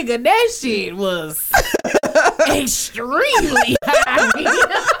 Oh, nigga, that shit was extremely high.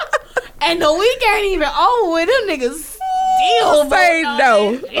 And the week ain't even over with. Them niggas still say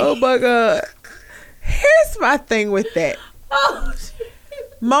no. Oh my God. Here's my thing with that. Oh, shit.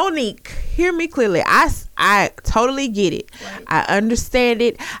 Monique, hear me clearly. I totally get it. Right. I understand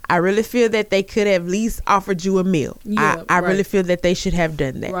it. I really feel that they could have at least offered you a meal. Yeah, I really feel that they should have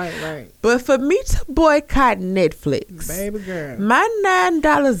done that. Right. But for me to boycott Netflix, baby girl, my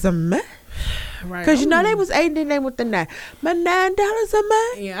 $9 a month. Right. Because they was 8 and they with the 9. My $9 a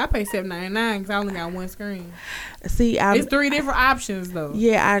month. Yeah, I pay $7.99 because I only got one screen. See, it's 3 different options though.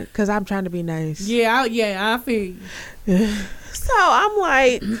 Yeah, because I'm trying to be nice. Yeah, I feel you. So I'm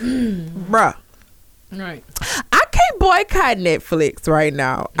like, bruh. Right. I can't boycott Netflix right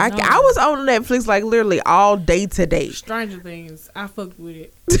now. No. I was on Netflix literally all day today. Stranger Things. I fucked with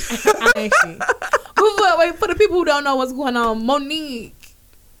it. I ain't shit. Wait, for the people who don't know what's going on, Monique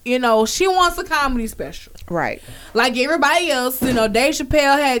you know, she wants a comedy special. Right. Like everybody else, you know, Dave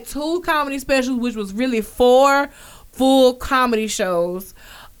Chappelle had 2 comedy specials, which was really 4 full comedy shows.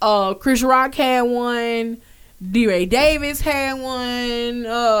 Chris Rock had one. D-Ray Davis had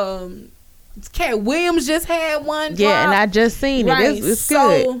one. Cat Williams just had one. Yeah, and I just seen it. Right. It's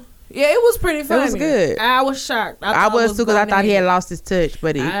good. Yeah, it was pretty funny. It was good. I was shocked. I was too, because I thought he had lost his touch,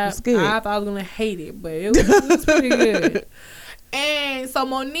 but it was good. I thought I was gonna hate it, but it was pretty good. And so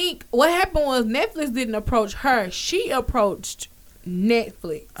Monique, what happened was Netflix didn't approach her. She approached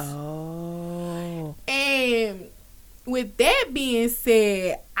Netflix. Oh. And with that being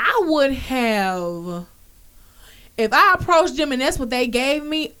said, I would have, if I approached them and that's what they gave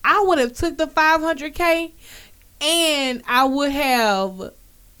me, I would have took the $500K and I would have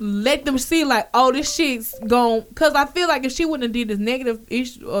let them see like, oh, this shit's gone. Because I feel like if she wouldn't have did this negative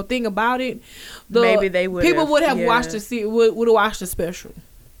issue or thing about it, maybe they would. People would have watched would have watched the special.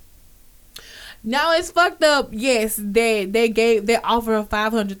 Now it's fucked up. Yes, they offered her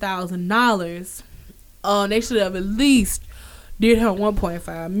 $500,000. They should have at least did her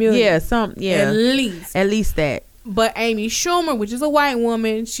 $1.5 million. Yeah, at least that. But Amy Schumer, which is a white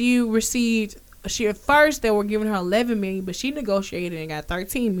woman, she at first they were giving her $11 million, but she negotiated and got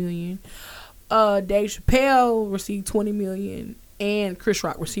 $13 million. Dave Chappelle received $20 million, and Chris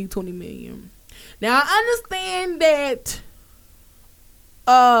Rock received $20 million. Now I understand that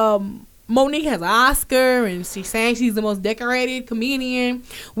Monique has an Oscar, and she's saying she's the most decorated comedian,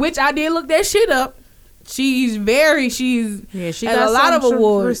 which I did look that shit up. She got a lot of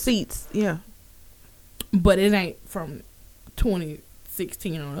awards, receipts, yeah, but it ain't from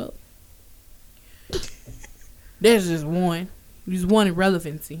 2016 on up. There's just one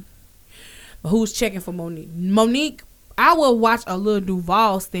irrelevancy. But who's checking for Monique? Monique, I will watch a Lil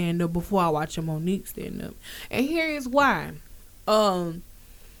Duval stand up before I watch a Monique stand up, and here is why. Lil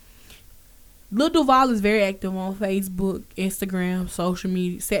Duval is very active on Facebook, Instagram, social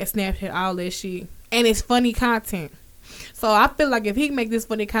media, Snapchat, all that shit. And it's funny content. So I feel like if he can make this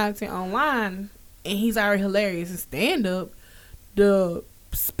funny content online and he's already hilarious in stand up, the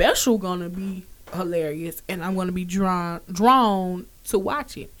special gonna be hilarious and I'm gonna be drawn to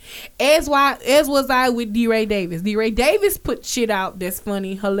watch it. As was I with D-Ray Davis. D-Ray Davis put shit out that's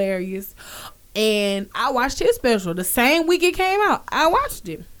funny, hilarious. And I watched his special. The same week it came out, I watched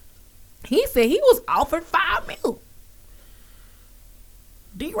it. He said he was offered $5 million.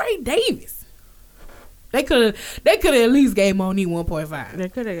 D-Ray Davis. They could have at least gave Monique 1.5. They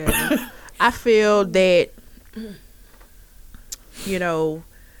could have. I feel that, you know,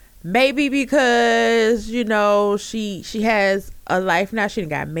 maybe because, you know, she has a life now. She done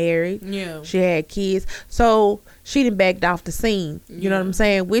got married. Yeah. She had kids. So she done backed off the scene. You know what I'm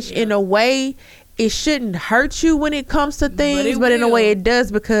saying? Which in a way, it shouldn't hurt you when it comes to things, but in a way it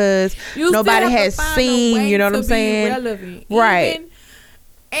does, because nobody has seen, you know what I'm saying? Relevant. Right.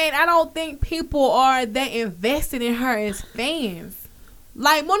 And I don't think people are that invested in her as fans.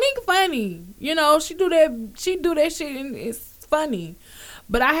 Like Monique funny. You know, she do that shit and it's funny.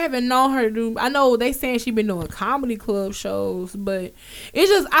 But I haven't known her to do, I know they saying she been doing comedy club shows, but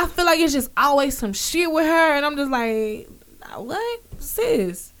it's just, I feel like it's just always some shit with her, and I'm just like, what?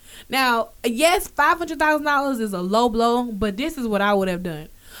 Sis. Now, yes, $500,000 is a low blow, but this is what I would have done.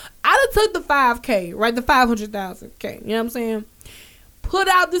 I'd have took the $5K, right? The $500,000K. You know what I'm saying? Put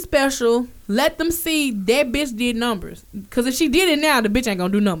out the special. Let them see that bitch did numbers. Because if she did it now, the bitch ain't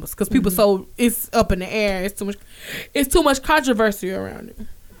gonna do numbers. Because people so it's up in the air. It's too much controversy around it.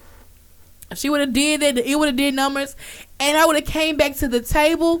 If she would have did that, it would have did numbers, and I would have came back to the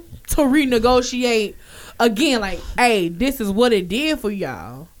table to renegotiate again. Like, hey, this is what it did for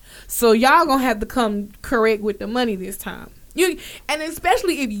y'all. So y'all gonna have to come correct with the money this time. And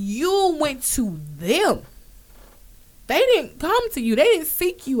especially if you went to them. They didn't come to you. They didn't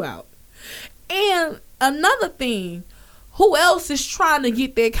seek you out. And another thing, who else is trying to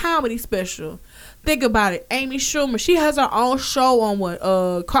get that comedy special? Think about it. Amy Schumer, she has her own show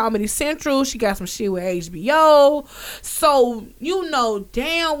on Comedy Central. She got some shit with HBO. So, you know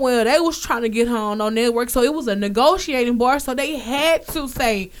damn well they was trying to get her on no network. So, it was a negotiating bar. So, they had to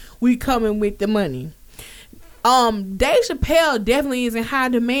say, we coming with the money. Dave Chappelle definitely is in high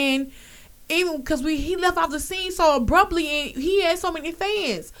demand. Even because he left off the scene so abruptly, and he had so many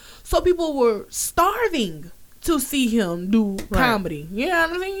fans. So, people were starving to see him do comedy. You know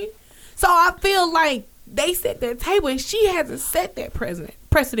what I mean? So I feel like they set that table, and she hasn't set that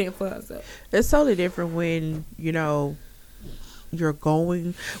precedent for herself. It's totally different when, you know, you're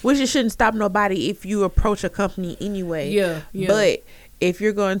going, which it shouldn't stop nobody if you approach a company anyway. Yeah. But if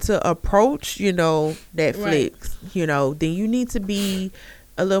you're going to approach, you know, Netflix, you know, then you need to be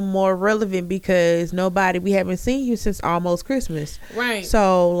a little more relevant because we haven't seen you since almost Christmas. Right.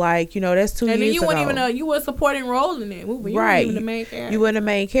 So, like, you know, that's 2 years ago. And then you weren't even you were a supporting role in that movie. You right. weren't even the main character. You weren't the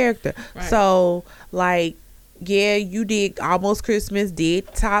main character. Right. So, like, yeah, you did Almost Christmas, did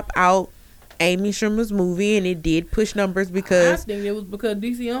top out Amy Schumer's movie, and it did push numbers because... I think it was because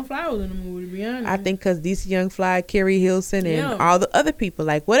DC Young Fly was in the movie, to be honest. I think because DC Young Fly, Kerry Hilson, and all the other people,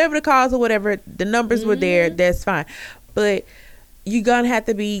 like, whatever the cause or whatever, the numbers were there, that's fine. But... you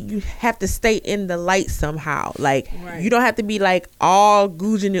have to stay in the light somehow. Like, you don't have to be like all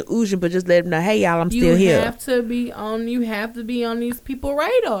gouging and oozing, but just let them know, hey y'all, I'm still here. You have to be on these people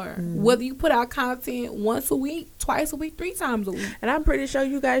radar. Whether you put out content once a week, twice a week, 3 times a week. And I'm pretty sure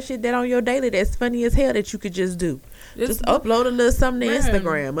you got shit that on your daily that's funny as hell that you could just do. Just upload a little something to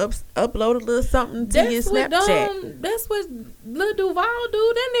Instagram. Upload a little something to your Snapchat. That's what Lil Duval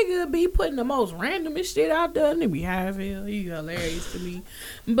do. That nigga be putting the most randomest shit out there. And it be high as hell. He hilarious to me.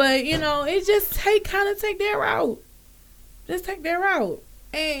 But, you know, it just take that route. Just take that route.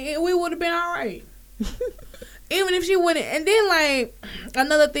 And we would have been all right. Even if she wouldn't. And then, like,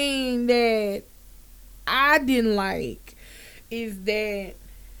 another thing that I didn't like is that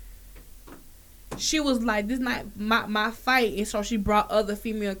she was like, this not my fight, and so she brought other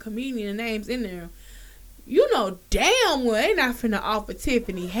female comedian names in there. You know damn well they not finna offer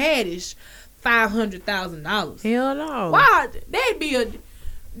Tiffany Haddish $500,000. Hell no. Why? They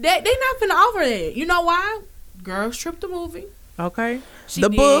not finna offer that. You know why? Girl stripped the movie. Okay. Her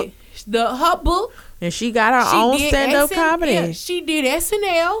book. And she got her own stand-up comedy. Yeah, she did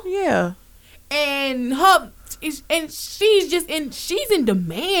SNL. Yeah. And she's in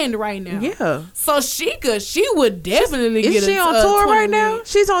demand right now. Yeah. So she would definitely get. Is she on tour right now?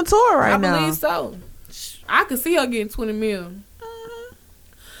 She's on tour right now. I believe so. I could see her getting 20 mil.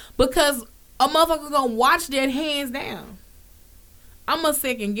 Because a motherfucker gonna watch that hands down. I'm a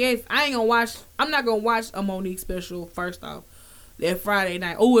second guess. I'm not gonna watch a Monique special first off. That Friday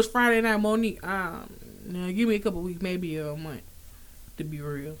night. Oh, it's Friday night, Monique. Now give me a couple weeks, maybe a month, to be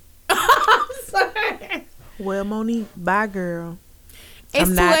real. I'm sorry. Well, Monique, bye, girl. It's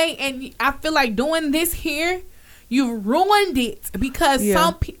too late, and I feel like doing this here, you've ruined it because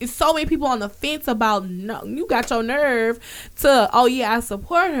so many people on the fence about no. You got your nerve to I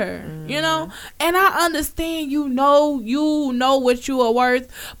support her, you know. And I understand, you know what you are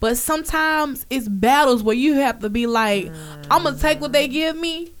worth, but sometimes it's battles where you have to be like, I'm gonna take what they give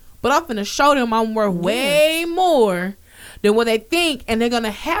me, but I'm gonna show them I'm worth way more than what they think, and they're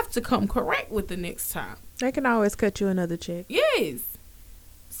gonna have to come correct with the next time. They can always cut you another check. Yes.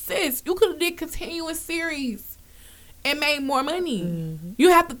 Sis, you could have did continuous series and made more money. You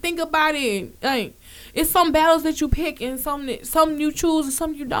have to think about it. Like, it's some battles that you pick and some you choose and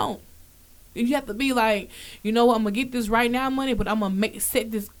some you don't. You have to be like, you know what, I'm going to get this right now money, but I'm going to set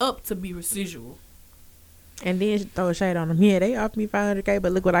this up to be residual. And then throw a shade on them. Yeah, they offered me $500K,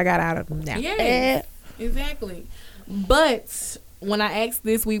 but look what I got out of them now. Yeah, exactly. But when I asked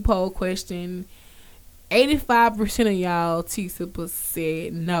this week poll question, 85% of y'all T-Sippers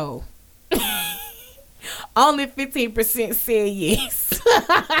said no. Only 15% said yes.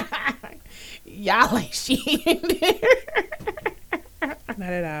 Y'all ain't shit. Not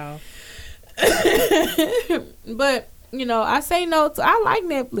at all. But, you know, I say no to... I like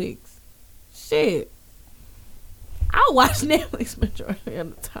Netflix. Shit. I watch Netflix majority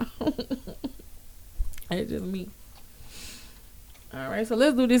of the time. It's just me. All right, so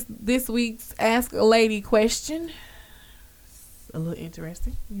let's do this week's Ask a Lady question. It's a little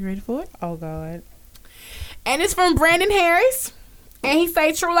interesting. You ready for it? Oh, God. And it's from Brandon Harris. And he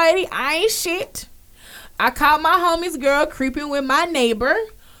say, True Lady, I ain't shit. I caught my homie's girl creeping with my neighbor.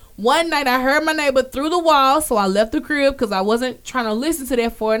 One night I heard my neighbor through the wall, so I left the crib because I wasn't trying to listen to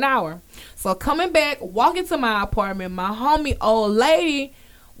that for an hour. So coming back, walking to my apartment, my homie old lady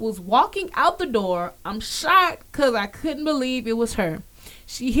was walking out the door. I'm shocked because I couldn't believe it was her.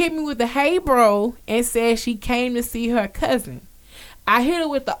 She hit me with the hey bro and said she came to see her cousin. I hit her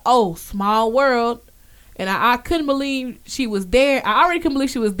with the small world, and I couldn't believe she was there. I already couldn't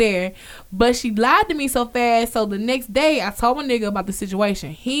believe she was there, but she lied to me so fast. So the next day I told my nigga about the situation.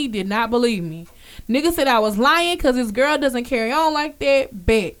 He did not believe me. Nigga said I was lying because his girl doesn't carry on like that.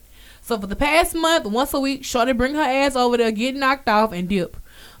 Bet. So for the past month, once a week, shorty bring her ass over there, get knocked off and dip.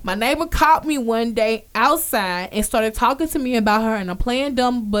 My neighbor caught me one day outside and started talking to me about her, and I'm playing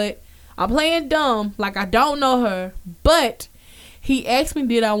dumb like I don't know her. But he asked me,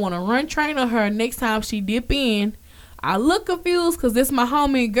 did I want to run train on her next time she dip in? I look confused because this my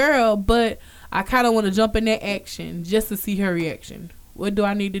homie girl, but I kind of want to jump in that action just to see her reaction. What do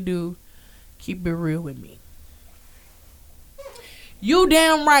I need to do? Keep it real with me. You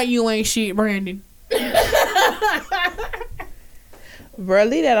damn right you ain't shit, Brandon. Bro,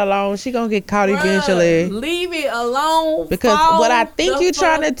 leave that alone. She gonna get caught eventually. Leave it alone. Because what I think you're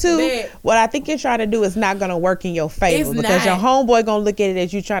trying to do is not gonna work in your favor. Because your homeboy gonna look at it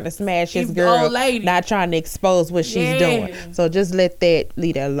as you trying to smash his girl, not trying to expose what she's doing. So just leave that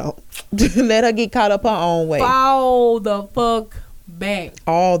alone. Let her get caught up her own way. Fall the fuck back.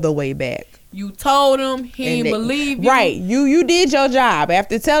 All the way back. You told him, he didn't believe you. Right. You did your job.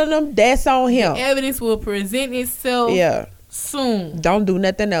 After telling him, that's on him. The evidence will present itself. Yeah. Soon. Don't do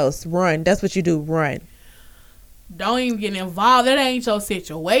nothing else. Run. That's what you do. Run. Don't even get involved. That ain't your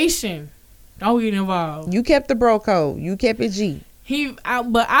situation. Don't get involved. You kept the bro code. You kept it G.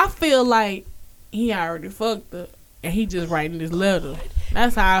 But I feel like he already fucked up, and he just writing this letter.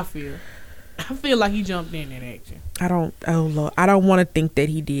 That's how I feel. I feel like he jumped in that action. I don't want to think that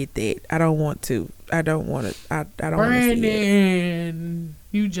he did that. I don't want to. I don't want to. I don't want to see it.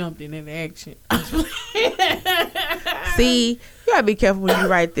 You jumped in that action. See, you gotta be careful when you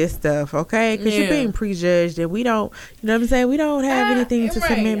write this stuff, okay? Because you're being prejudged, and we don't. You know what I'm saying? We don't have anything to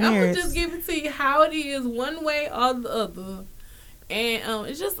submit merits. I'm gonna just give it to you how it is, one way or the other. And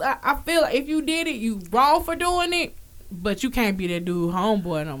it's just I feel like if you did it, you wrong for doing it, but you can't be that dude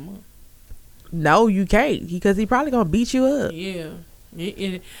homeboy no more. No, you can't, because he probably gonna beat you up. Yeah.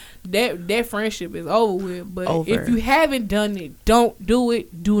 That friendship is over with. But if you haven't done it, don't do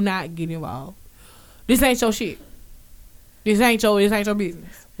it. Do not get involved. This ain't your shit. This ain't your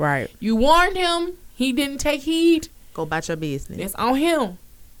business. Right. You warned him. He didn't take heed. Go about your business. That's on him.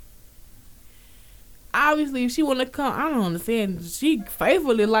 Obviously, if she want to come, I don't understand. She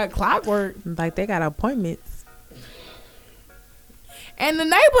faithfully like clockwork. Like they got appointments. And the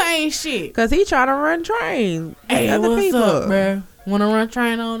neighbor ain't shit. Cause he trying to run train. Hey, what's up, bro? Wanna run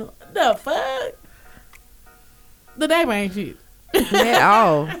train on the fuck? The neighbor ain't shit. At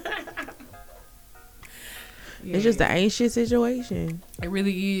all. Yeah. It's just an ain't shit situation. It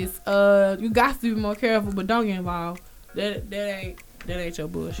really is. You got to be more careful, but don't get involved. That ain't your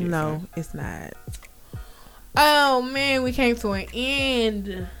bullshit. No, friend. It's not. Oh man, we came to an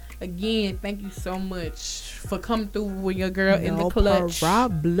end. Again, thank you so much for coming through with your girl in the clutch.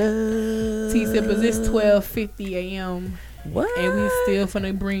 Problem. T-Sippers, it's 12:50 a.m. What? And we still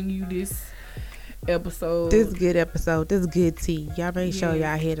finna bring you this episode. This good episode. This good tea. Y'all make sure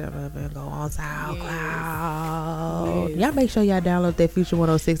y'all hit them up and go on SoundCloud. Yes. Y'all make sure y'all download that Future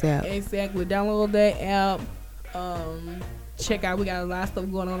 106 app. Exactly. Download that app. Check out. We got a lot of stuff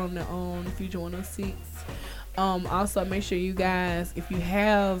going on the Future 106. Also make sure you guys, if you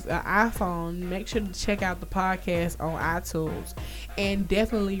have an iPhone, make sure to check out the podcast on iTunes and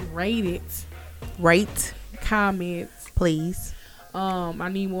definitely rate, comments, please. I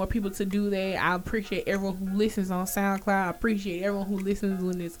need more people to do that. I appreciate everyone who listens on SoundCloud. I appreciate everyone who listens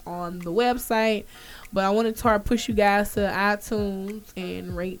when it's on the website. But I want to try to push you guys to iTunes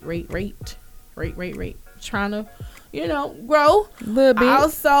and rate. Trying to, grow a little bit.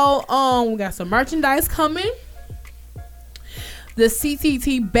 Also, we got some merchandise coming. The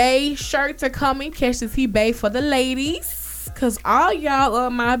CTT Bay shirts are coming. Catch the T Bay for the ladies, cause all y'all are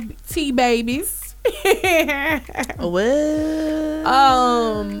my T babies. What?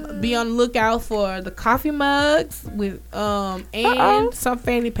 Be on the lookout for the coffee mugs with and some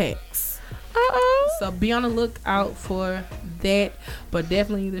fanny packs. So be on the lookout for that, but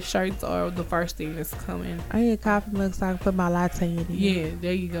definitely the shirts are the first thing that's coming. I need coffee mugs so I can put my latte in it. Yeah,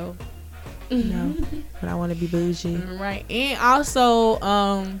 there you go. But I want to be bougie. Right. And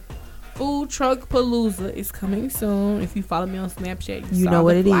also Food Truck Palooza is coming soon. If you follow me on Snapchat, you know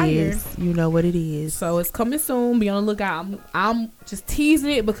what it is. You know what it is. So it's coming soon. Be on the lookout. I'm just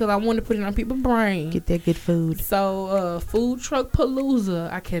teasing it because I want to put it on people's brain. Get that good food. So Food Truck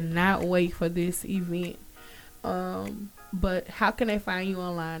Palooza. I cannot wait for this event. But how can they find you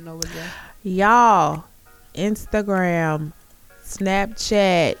online over there? Y'all, Instagram,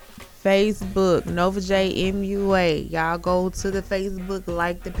 Snapchat, Facebook, Nova J MUA. Y'all go to the Facebook,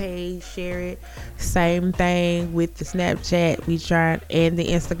 like the page, share it. Same thing with the Snapchat. And the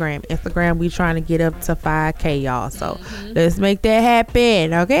Instagram, we trying to get up to 5K, y'all. So let's make that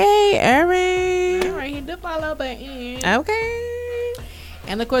happen, okay? All right, hit the follow button. Okay.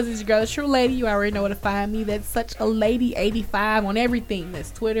 And of course, it's your girl, A Tru Lady. You already know where to find me. That's Such a Lady 85 on everything.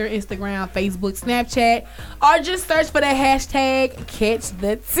 That's Twitter, Instagram, Facebook, Snapchat. Or just search for the hashtag Catch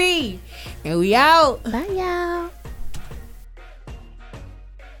the Tea. And we out. Bye, y'all.